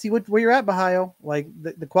 Let's see where you're at, Bohayo. Like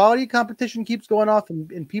the quality of competition keeps going off,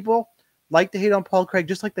 and people like to hate on Paul Craig,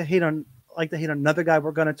 just like to hate on another guy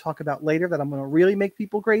we're going to talk about later that I'm going to really make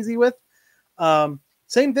people crazy with.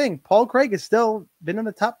 Same thing. Paul Craig has still been in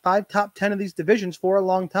the top 5, top 10 of these divisions for a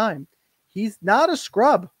long time. He's not a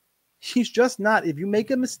scrub. He's just not. If you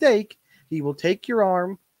make a mistake, he will take your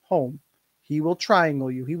arm home. He will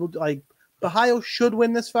triangle you. He will Bohayo should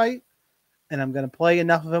win this fight, and I'm going to play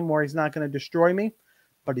enough of him where he's not going to destroy me.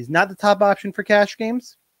 But he's not the top option for cash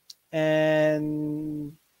games.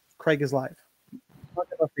 and Craig is live. What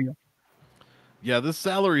about for you? Yeah, this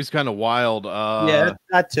salary is kind of wild. Yeah,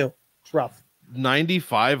 that too. It's rough.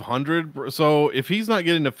 9,500. So if he's not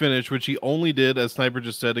getting to finish, which he only did, as Sniper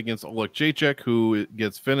just said, against Oleg Jacek, who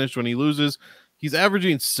gets finished when he loses, he's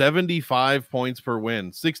averaging 75 points per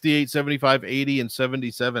win, 68, 75, 80, and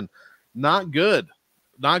 77. Not good.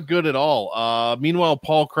 Not good at all. Meanwhile,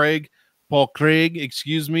 Paul Craig,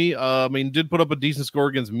 excuse me, did put up a decent score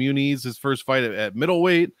against Muniz, his first fight at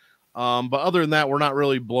middleweight. But other than that, we're not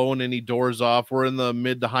really blowing any doors off. We're in the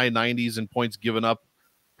mid to high 90s in points given up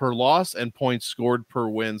per loss and points scored per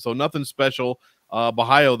win. So nothing special.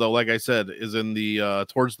 Bahio, though, like I said, is in the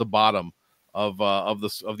towards the bottom of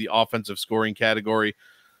the offensive scoring category.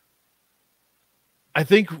 I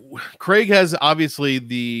think Craig has obviously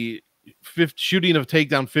the shooting of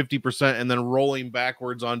takedown 50% and then rolling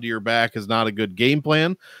backwards onto your back is not a good game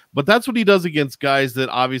plan, but that's what he does against guys that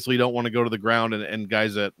obviously don't want to go to the ground and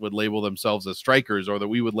guys that would label themselves as strikers or that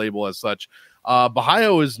we would label as such.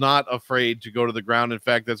 Bahio is not afraid to go to the ground. In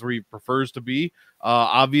fact, that's where he prefers to be,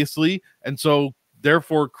 obviously. And so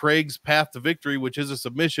therefore Craig's path to victory, which is a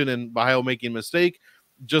submission and Bahio making a mistake,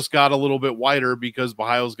 just got a little bit wider because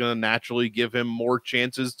Bahio is going to naturally give him more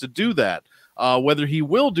chances to do that. Whether he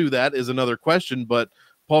will do that is another question, but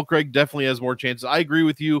Paul Craig definitely has more chances. I agree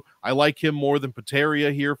with you. I like him more than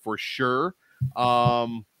Pateria here for sure.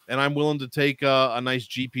 And I'm willing to take a nice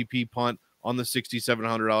GPP punt on the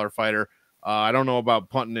 $6,700 fighter. I don't know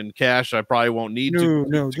about punting in cash. I probably won't need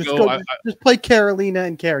to just go. Just play Carolina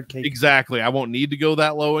and Carrot Cake. Exactly. I won't need to go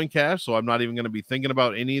that low in cash, so I'm not even going to be thinking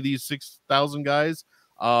about any of these 6,000 guys.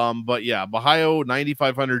 But yeah, Bahio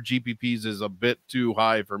 9,500 GPPs is a bit too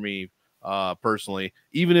high for me. Personally,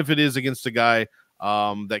 even if it is against a guy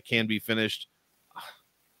that can be finished,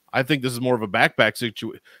 I think this is more of a backpack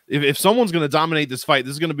situation. If someone's going to dominate this fight,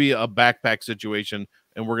 this is going to be a backpack situation,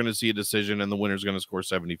 and we're going to see a decision, and the winner's going to score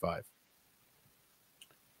 75.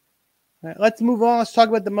 All right, let's move on. Let's talk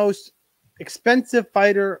about the most expensive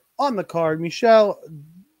fighter on the card, Michel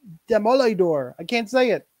Demolidor. I can't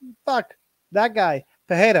say it. Fuck that guy,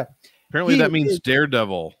 Pereira. Apparently, that means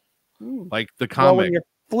Daredevil, like the comic. Well, when you're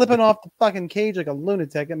flipping off the fucking cage like a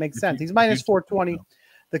lunatic, it makes sense. He's minus 420.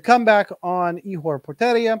 The comeback on Ihor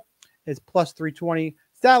Porteria is plus 320.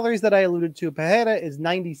 Salaries that I alluded to, Pereira is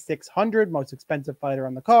 9,600, most expensive fighter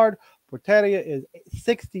on the card. Porteria is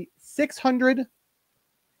 6,600.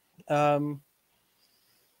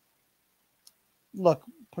 Look,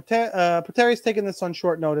 Porteria's taking this on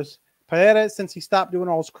short notice. Pereira, since he stopped doing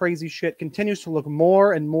all this crazy shit, continues to look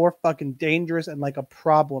more and more fucking dangerous and like a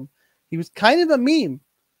problem. He was kind of a meme.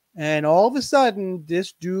 And all of a sudden,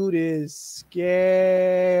 this dude is scary.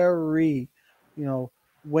 You know,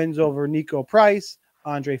 wins over Nico Price,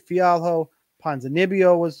 Andre Fialho,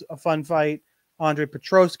 Ponzinibbio was a fun fight. Andre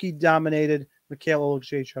Petroski dominated Mikhail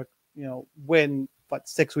Olejniczak, win,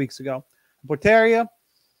 6 weeks ago. Porteria,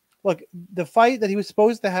 look, the fight that he was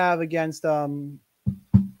supposed to have against, oh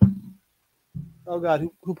God,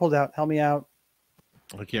 who pulled out? Help me out.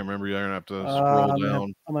 I can't remember. You're going to have to scroll down. I'm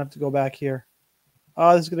going to have to go back here.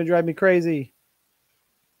 Oh, this is going to drive me crazy.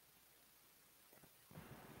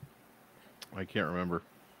 I can't remember.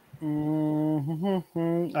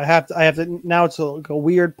 I have to. Now it's a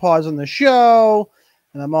weird pause on the show,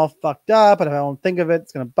 and I'm all fucked up. And if I don't think of it,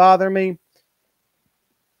 it's going to bother me.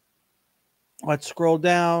 Let's scroll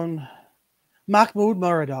down. Mahmoud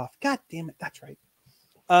Muradov. God damn it, that's right.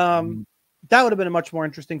 That would have been a much more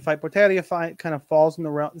interesting fight. Porteria fight kind of falls in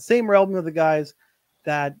the same realm of the guys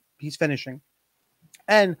that he's finishing.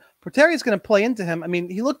 And Porteria is going to play into him. I mean,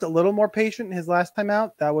 he looked a little more patient his last time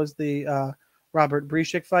out. That was the Robert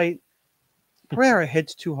Brishik fight. Pereira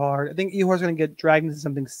hits too hard. I think Ihor's going to get dragged into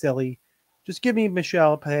something silly. Just give me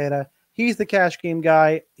Michel Pereira. He's the cash game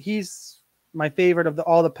guy. He's my favorite of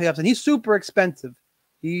all the payoffs, and he's super expensive.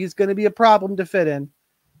 He's going to be a problem to fit in,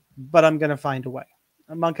 but I'm going to find a way.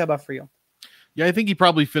 Monk, how about for you? Yeah, I think he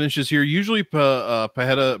probably finishes here. Usually Pereira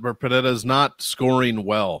is not scoring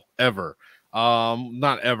well, ever.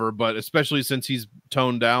 Not ever, but especially since he's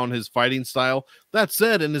toned down his fighting style. That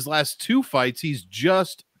said, in his last 2 fights, he's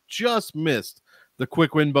just missed the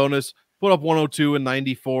quick win bonus, put up 102 and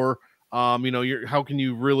 94. How can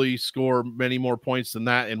you really score many more points than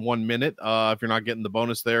that in 1 minute if you're not getting the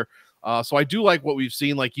bonus there? So I do like what we've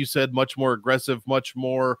seen. Like you said, much more aggressive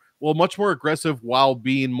while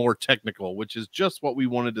being more technical, which is just what we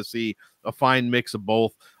wanted to see, a fine mix of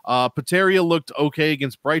both. Pateria looked okay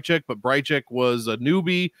against Brajcek, but Brajcek was a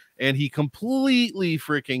newbie, and he completely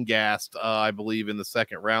freaking gassed, I believe, in the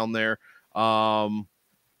second round there.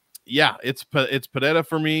 Yeah, it's Pereira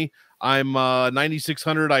for me. I'm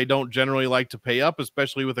 9,600. I don't generally like to pay up,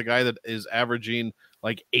 especially with a guy that is averaging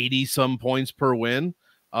like 80 some points per win,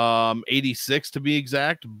 86 to be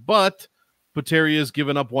exact. But Pateria's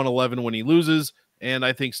given up 111 when he loses, and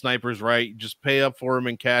I think Sniper's right. Just pay up for him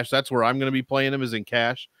in cash. That's where I'm going to be playing him, is in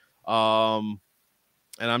cash. And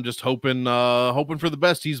I'm just hoping for the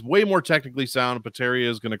best. He's way more technically sound. Pateria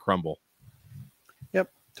is going to crumble.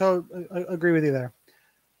 Yep, totally agree with you there.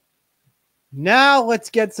 Now let's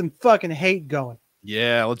get some fucking hate going.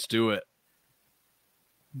 Yeah, let's do it.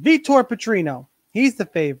 Vitor Petrino, he's the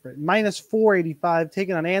favorite, minus 485,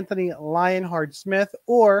 taking on Anthony Lionheart Smith,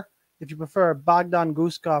 or if you prefer, Bogdan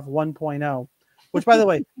Guskov 1.0, which, by the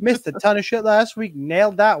way, missed a ton of shit last week,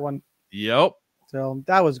 nailed that one. Yep. So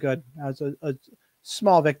that was good. That was a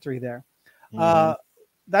small victory there.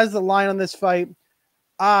 That's the line on this fight.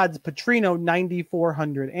 Odds: Petrino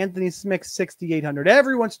 9,400, Anthony Smith 6,800.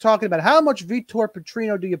 Everyone's talking about how much Vitor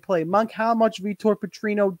Petrino do you play, Monk? How much Vitor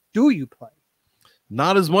Petrino do you play?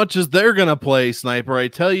 Not as much as they're gonna play, Sniper. I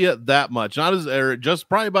tell you that much. Not as, or just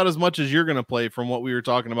probably about as much as you're gonna play from what we were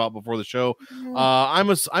talking about before the show.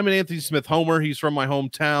 I'm an Anthony Smith homer. He's from my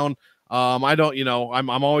hometown. I don't,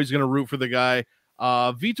 I'm always gonna root for the guy.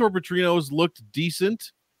 Vitor Petrino's looked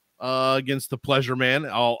decent against the Pleasure Man.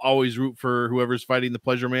 I'll always root for whoever's fighting the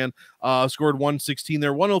Pleasure Man. Scored 116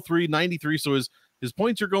 there, 103, 93. So his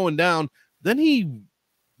points are going down. Then he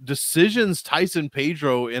decisions Tyson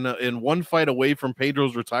Pedro in one fight away from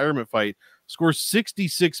Pedro's retirement fight. Scores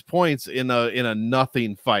 66 points in a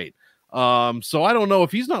nothing fight. So I don't know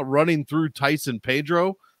if he's not running through Tyson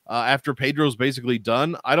Pedro after Pedro's basically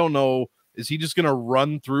done. I don't know. Is he just going to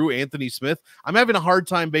run through Anthony Smith? I'm having a hard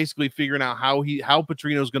time basically figuring out how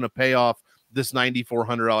Petrino's going to pay off this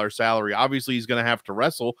 $9,400 salary. Obviously, he's going to have to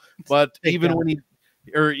wrestle, but even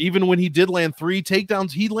when he did land 3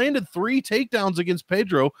 takedowns, he landed 3 takedowns against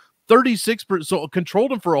Pedro, 36%, so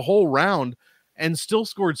controlled him for a whole round and still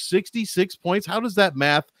scored 66 points. How does that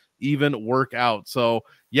math even work out? So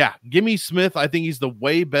yeah, give me Smith. I think he's the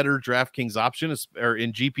way better DraftKings option or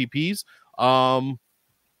in GPPs.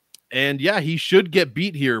 And yeah, he should get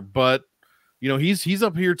beat here, but he's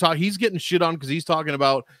up here he's getting shit on because he's talking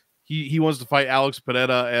about he wants to fight Alex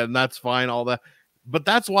Pineda, and that's fine, all that. But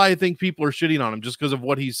that's why I think people are shitting on him, just because of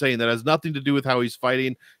what he's saying. That has nothing to do with how he's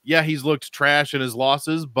fighting. Yeah, he's looked trash in his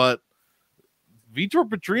losses, but Vitor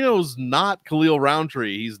Petrino's not Khalil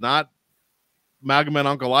Roundtree. He's not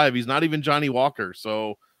Magomed Ankalaev. He's not even Johnny Walker.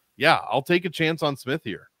 So yeah, I'll take a chance on Smith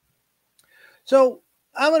here. So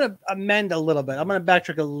I'm going to amend a little bit. I'm going to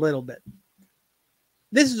backtrack a little bit.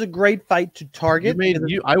 This is a great fight to target.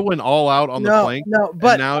 I went all out on the plank. No,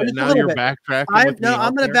 but now you're backtracking.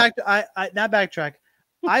 I'm going to not backtrack.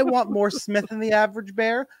 I want more Smith than the average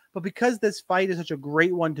bear, but because this fight is such a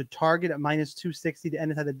great one to target at minus 260 to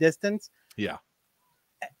end inside the distance. Yeah.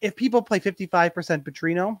 If people play 55%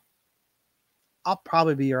 Petrino, I'll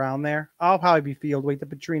probably be around there. I'll probably be field weight to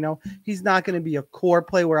Petrino. He's not going to be a core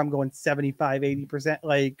play where I'm going 75, 80%.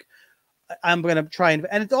 Like, I'm going to try and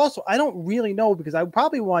it's also, I don't really know, because I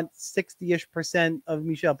probably want 60-ish% of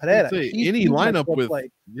Michel Pereira. Any lineup with,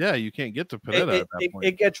 you can't get to Pereira at that point.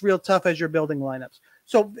 It gets real tough as you're building lineups.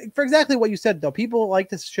 So for exactly what you said, though, people like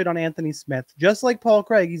to shit on Anthony Smith, just like Paul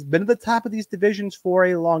Craig. He's been at the top of these divisions for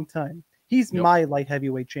a long time. He's my light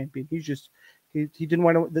heavyweight champion. He's just, he didn't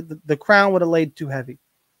want to, the crown would have laid too heavy.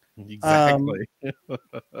 Exactly.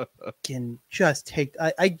 Can just take,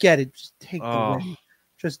 I get it. Just take the win.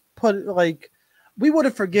 Just put it, like, we would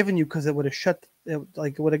have forgiven you because it would have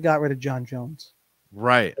it would have got rid of John Jones.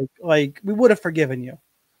 Right. Like we would have forgiven you.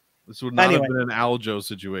 This would not have been an Aljo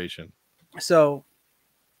situation. So,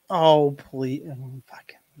 please.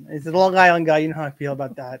 Fucking. It's a Long Island guy. You know how I feel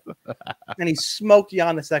about that. And he smoked you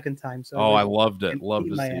on the second time. So I loved it. Loved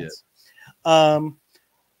to see it.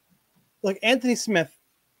 Look, Anthony Smith,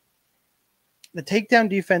 the takedown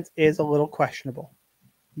defense is a little questionable.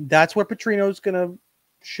 That's where Petrino's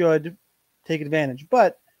should take advantage.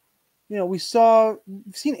 But, we've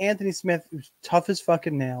seen Anthony Smith, who's tough as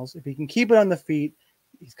fucking nails. If he can keep it on the feet,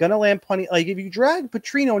 he's going to land plenty. Like, if you drag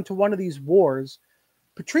Petrino into one of these wars,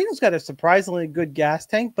 Petrino's got a surprisingly good gas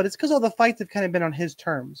tank, but it's because all the fights have kind of been on his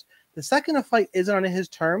terms. The second a fight isn't on his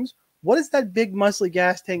terms, what is that big muscly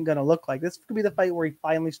gas tank going to look like? This could be the fight where he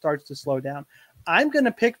finally starts to slow down. I'm going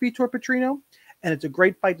to pick Vitor Petrino, and it's a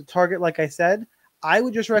great fight to target, like I said. I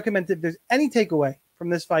would just recommend that if there's any takeaway from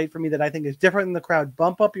this fight for me that I think is different than the crowd,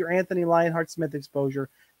 bump up your Anthony Lionheart Smith exposure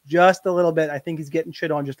just a little bit. I think he's getting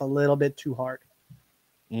shit on just a little bit too hard.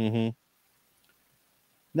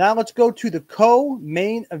 Now let's go to the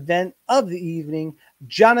co-main event of the evening.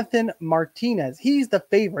 Jonathan Martinez. He's the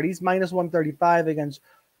favorite. He's minus 135 against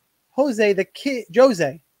Jose,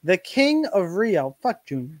 the king of Rio. Fuck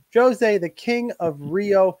Junior. Jose, the king of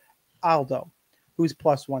Rio Aldo, who's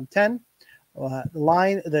plus 110.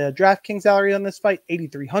 The DraftKings salary on this fight,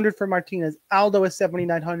 8,300 for Martinez. Aldo is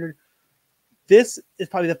 7,900. This is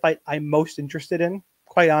probably the fight I'm most interested in,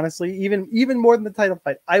 quite honestly, even more than the title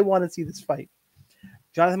fight. I want to see this fight.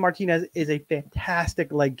 Jonathan Martinez is a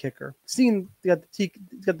fantastic leg kicker. He's got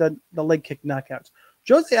the leg kick knockouts.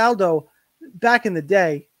 Jose Aldo, back in the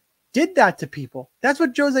day, did that to people. That's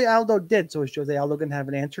what Jose Aldo did. So is Jose Aldo going to have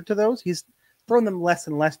an answer to those? He's thrown them less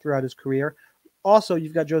and less throughout his career. Also,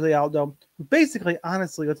 you've got Jose Aldo, who basically,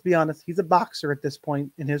 honestly, let's be honest, he's a boxer at this point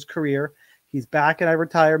in his career. He's back in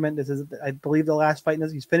retirement. This is, I believe, the last fight.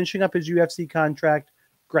 He's finishing up his UFC contract.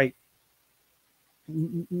 Great.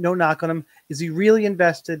 No knock on him. Is he really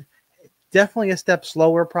invested? Definitely a step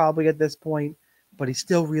slower probably at this point, but he's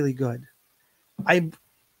still really good.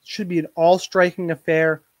 Should be an all-striking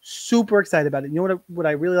affair. Super excited about it. You know what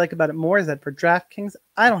I really like about it more is that for DraftKings,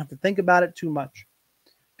 I don't have to think about it too much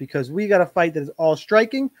because we got a fight that is all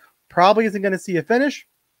striking. Probably isn't going to see a finish.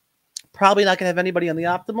 Probably not going to have anybody on the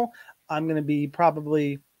optimal. I'm going to be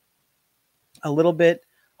probably a little bit,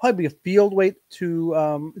 probably a field weight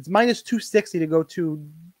to, it's minus 260 to go to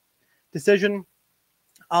decision.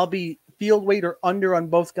 I'll be field weight or under on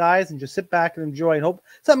both guys and just sit back and enjoy and hope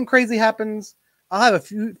something crazy happens. I'll have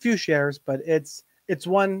a few shares, but it's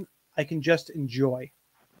one I can just enjoy.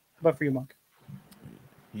 How about for you, Monk?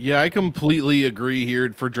 Yeah, I completely agree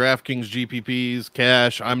here. For DraftKings GPPs,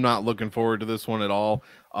 cash, I'm not looking forward to this one at all.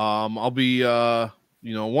 I'll be,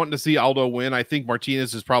 wanting to see Aldo win. I think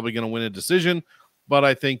Martinez is probably going to win a decision, but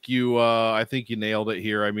I think you nailed it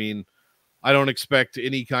here. I mean, I don't expect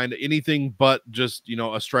anything but just,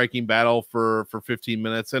 a striking battle for 15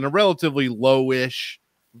 minutes and a relatively low-ish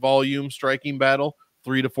volume striking battle.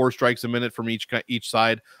 3 to 4 strikes a minute from each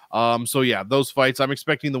side. So yeah, those fights, I'm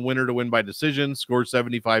expecting the winner to win by decision, score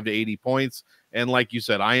 75 to 80 points. And like you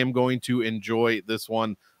said, I am going to enjoy this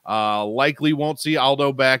one. Likely won't see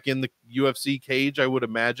Aldo back in the UFC cage, I would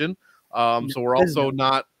imagine. So we're also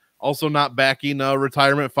not backing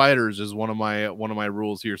retirement fighters is one of my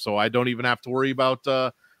rules here. So I don't even have to worry about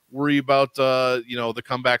the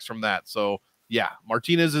comebacks from that. So yeah,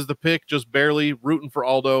 Martinez is the pick, just barely rooting for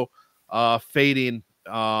Aldo, fading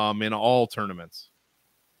in all tournaments.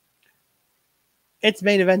 It's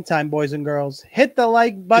main event time, boys and girls. Hit the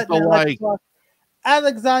like button.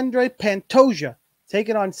 Alexandre Pantoja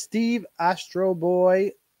taking on Steve Astro Boy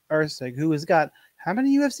Ursig, who has got how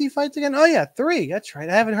many UFC fights again? Oh yeah, 3. That's right.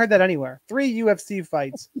 I haven't heard that anywhere. 3 UFC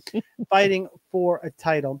fights fighting for a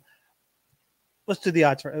title. Let's do the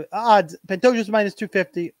odds. Pantoja's minus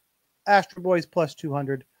 250. Astro Boy's plus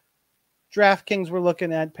 200. DraftKings, we're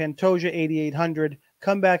looking at Pantoja 8,800.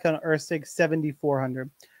 Comeback on Ursig 7,400.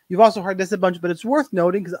 You've also heard this a bunch, but it's worth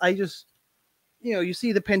noting because I just, you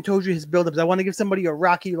see the Pantoja, his buildups. I want to give somebody a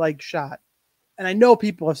Rocky-like shot. And I know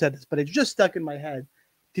people have said this, but it's just stuck in my head.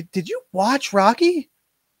 Did you watch Rocky?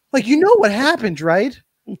 Like, you know what happened, right?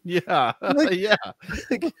 Yeah. Like, yeah.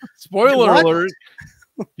 Spoiler alert.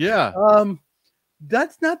 Yeah.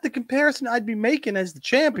 That's not the comparison I'd be making as the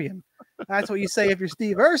champion. That's what you say if you're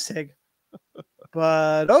Steve Ursig.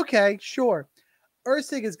 But okay, sure.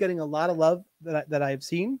 Ursig is getting a lot of love that I've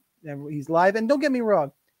seen. He's live. And don't get me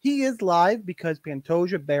wrong. He is live because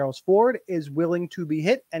Pantoja barrels forward, is willing to be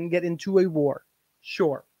hit and get into a war.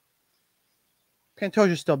 Sure.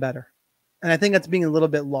 Pantoja's still better. And I think that's being a little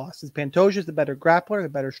bit lost. Pantoja's the better grappler, the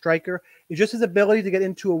better striker. It's just his ability to get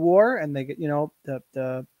into a war and they get,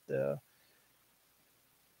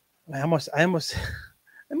 I almost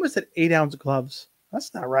said 8-ounce gloves.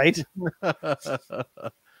 That's not right. Soon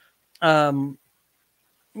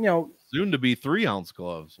to be 3-ounce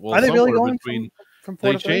gloves. Well, are they really going from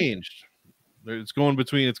 4 they to 3? changed. It's going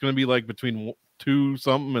to be like between 2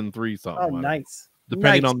 something and 3 something. Oh, nice.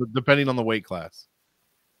 Depending on the weight class.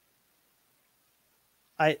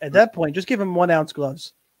 At that point, just give him 1-ounce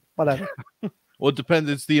gloves. Whatever. Well, it depends.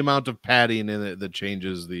 It's the amount of padding in it that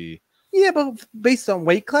changes the. Yeah, but based on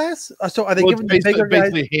weight class, so are they giving the bigger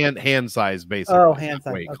guys? Basically hand size, basically. Oh, hand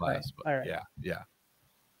size. Weight Okay. class. But all right. Yeah.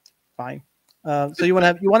 Fine. So you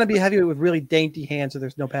want to be heavyweight with really dainty hands, so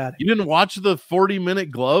there's no padding. You didn't watch the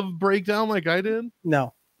 40-minute glove breakdown like I did?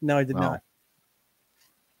 No, I did not.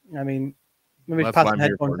 I mean, maybe that's pop what I'm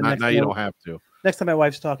here for. Now you don't have to. Next time my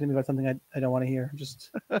wife's talking to me about something I don't want to hear, just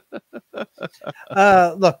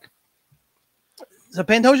look. So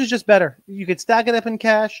Pantoja's just better. You could stack it up in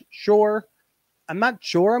cash, sure. I'm not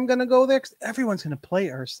sure I'm going to go there because everyone's going to play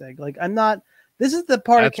Ursig. Like I'm not. This is the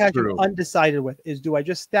part of cash I'm undecided with: is do I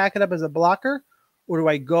just stack it up as a blocker, or do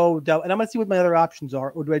I go double? And I'm going to see what my other options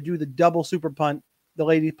are. Or do I do the double super punt, the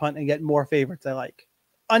lady punt, and get more favorites I like?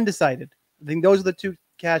 Undecided. I think those are the two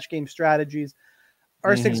cash game strategies.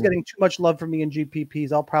 R6 is getting too much love from me in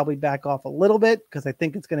GPPs. I'll probably back off a little bit because I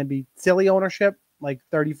think it's going to be silly ownership, like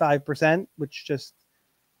 35%, which just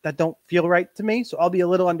that don't feel right to me. So I'll be a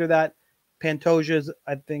little under that. Pantoja's,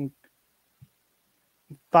 I think,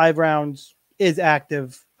 5 rounds is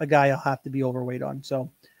active, a guy I'll have to be overweight on.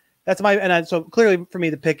 So that's so clearly for me,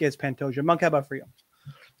 the pick is Pantoja. Monk, how about for you?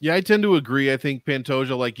 Yeah, I tend to agree. I think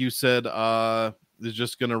Pantoja, like you said, is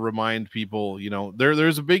just going to remind people,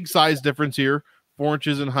 there's a big size difference here, 4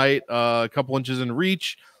 inches in height, a couple inches in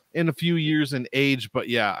reach, and a few years in age. But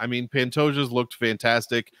yeah, I mean, Pantoja's looked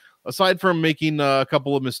fantastic. Aside from making a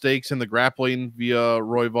couple of mistakes in the grappling via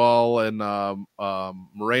Royval and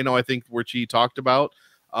Moreno, I think, which he talked about.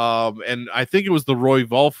 And I think it was the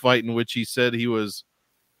Royval fight in which he said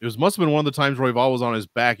must have been one of the times Royval was on his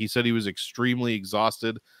back. He said he was extremely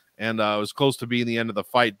exhausted and it was close to being the end of the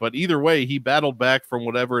fight. But either way, he battled back from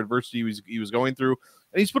whatever adversity he was going through.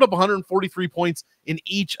 And he's put up 143 points in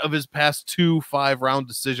each of his past 2 5-round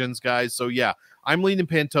decisions, guys. So yeah, I'm leaning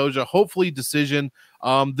Pantoja, hopefully decision.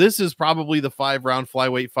 This is probably the 5-round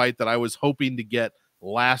flyweight fight that I was hoping to get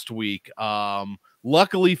last week.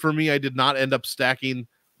 Luckily for me, I did not end up stacking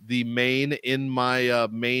the main in my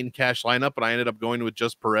main cash lineup, and I ended up going with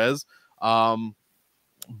just Perez.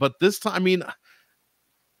 But this time, I mean,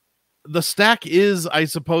 the stack is, I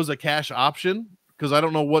suppose, a cash option because I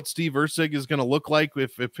don't know what Steve Ursig is going to look like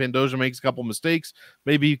if Pantoja makes a couple mistakes.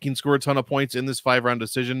 Maybe he can score a ton of points in this 5-round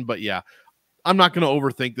decision. But yeah, I'm not going to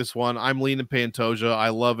overthink this one. I'm leaning Pantoja. I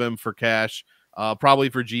love him for cash, probably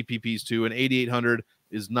for GPPs too. And 8,800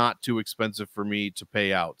 is not too expensive for me to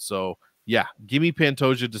pay out. So yeah, give me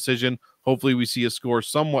Pantoja decision. Hopefully we see a score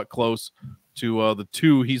somewhat close to the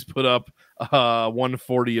 2 he's put up,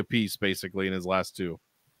 140 apiece basically in his last 2.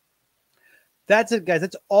 That's it, guys.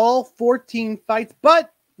 That's all 14 fights,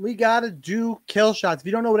 but we got to do kill shots. If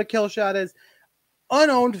you don't know what a kill shot is,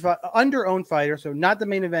 under-owned fighter, so not the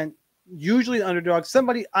main event, usually the underdog,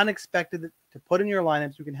 somebody unexpected to put in your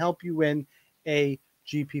lineups who can help you win a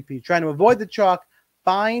GPP. Trying to avoid the chalk,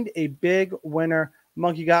 find a big winner.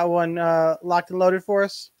 Monk, you got one locked and loaded for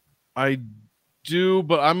us? I do,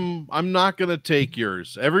 but I'm not gonna take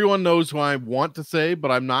yours. Everyone knows who I want to say, but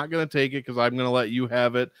I'm not gonna take it because I'm gonna let you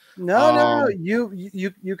have it. No, you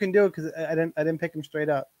can do it because I didn't pick him straight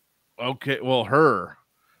up. Okay, well, her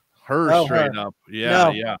straight up. Yeah,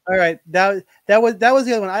 yeah. All right, that was the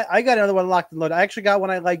other one. I got another one locked and loaded. I actually got one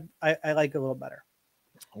I like a little better.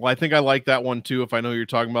 Well, I think I like that one too, if I know who you're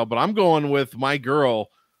talking about, but I'm going with my girl,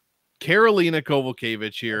 Karolina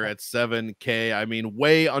Kowalkiewicz here at 7K. I mean,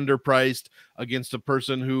 way underpriced against a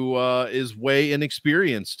person who is way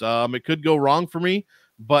inexperienced. It could go wrong for me,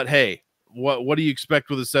 but hey, what do you expect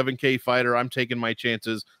with a 7K fighter? I'm taking my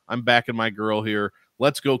chances. I'm backing my girl here.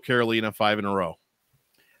 Let's go Karolina 5 in a row.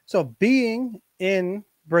 So being in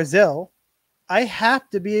Brazil, I have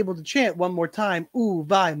to be able to chant one more time, "Ooh,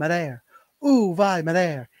 vai Madeira. Ooh, vai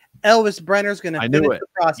Madeira." Elvis Brenner's going to finish the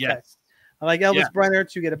prospect. Yes. I like Elvis Brenner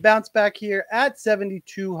to get a bounce back here at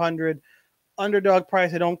 7,200. Underdog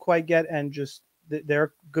price I don't quite get, and just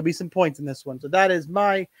there could be some points in this one. So that is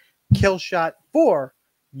my kill shot for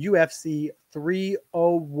UFC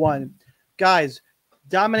 301. Guys,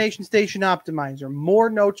 Domination Station Optimizer. More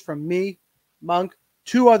notes from me, Monk,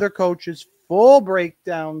 2 other coaches, full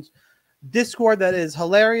breakdowns. Discord that is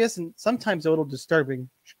hilarious and sometimes a little disturbing.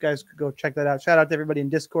 You guys could go check that out. Shout out to everybody in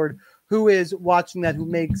Discord who is watching that, who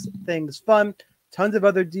makes things fun. Tons of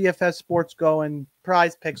other DFS sports going,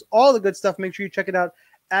 prize picks, all the good stuff. Make sure you check it out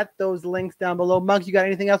at those links down below. Monk, you got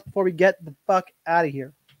anything else before we get the fuck out of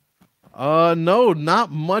here? No,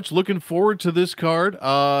 not much. Looking forward to this card.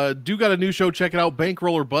 Do got a new show. Check it out.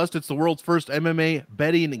 Bankroll or Bust. It's the world's first MMA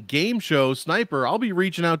betting game show. Sniper, I'll be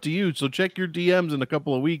reaching out to you. So check your DMs in a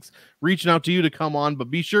couple of weeks, reaching out to you to come on,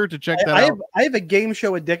 but be sure to check that out. I have a game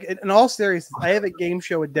show addiction. In all seriousness, I have a game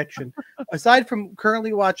show addiction. Aside from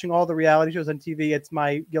currently watching all the reality shows on TV, it's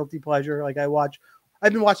my guilty pleasure. Like I've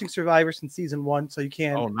been watching Survivor since season 1, so you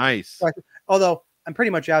can't. Oh, nice. Although I'm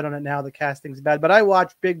pretty much out on it now. The casting's bad, but I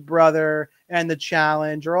watch Big Brother and The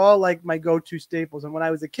Challenge are all like my go-to staples. And when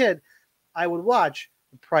I was a kid, I would watch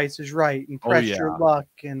The Price is Right and Press Your Luck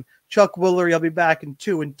and Chuck Woolery. I'll be back in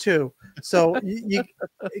 2 and 2. So you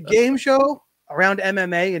game show around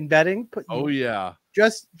MMA and betting.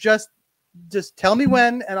 Just tell me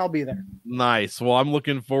when and I'll be there. Nice. Well, I'm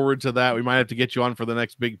looking forward to that. We might have to get you on for the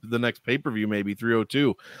next pay-per-view, maybe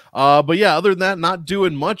 302. But yeah, other than that, not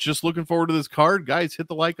doing much. Just looking forward to this card. Guys, hit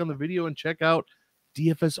the like on the video and check out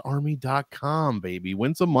DFSarmy.com, baby.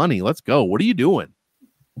 Win some money. Let's go. What are you doing?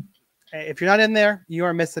 If you're not in there, you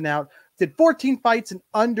are missing out. Did 14 fights in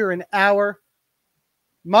under an hour.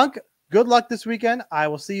 Monk, good luck this weekend. I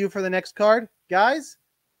will see you for the next card. Guys,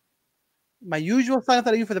 my usual sign up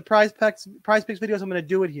that I do for the prize picks videos, I'm going to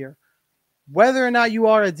do it here. Whether or not you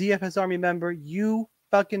are a DFS Army member, you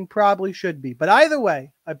fucking probably should be. But either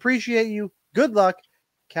way, I appreciate you. Good luck.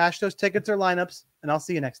 Cash those tickets or lineups, and I'll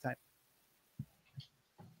see you next time.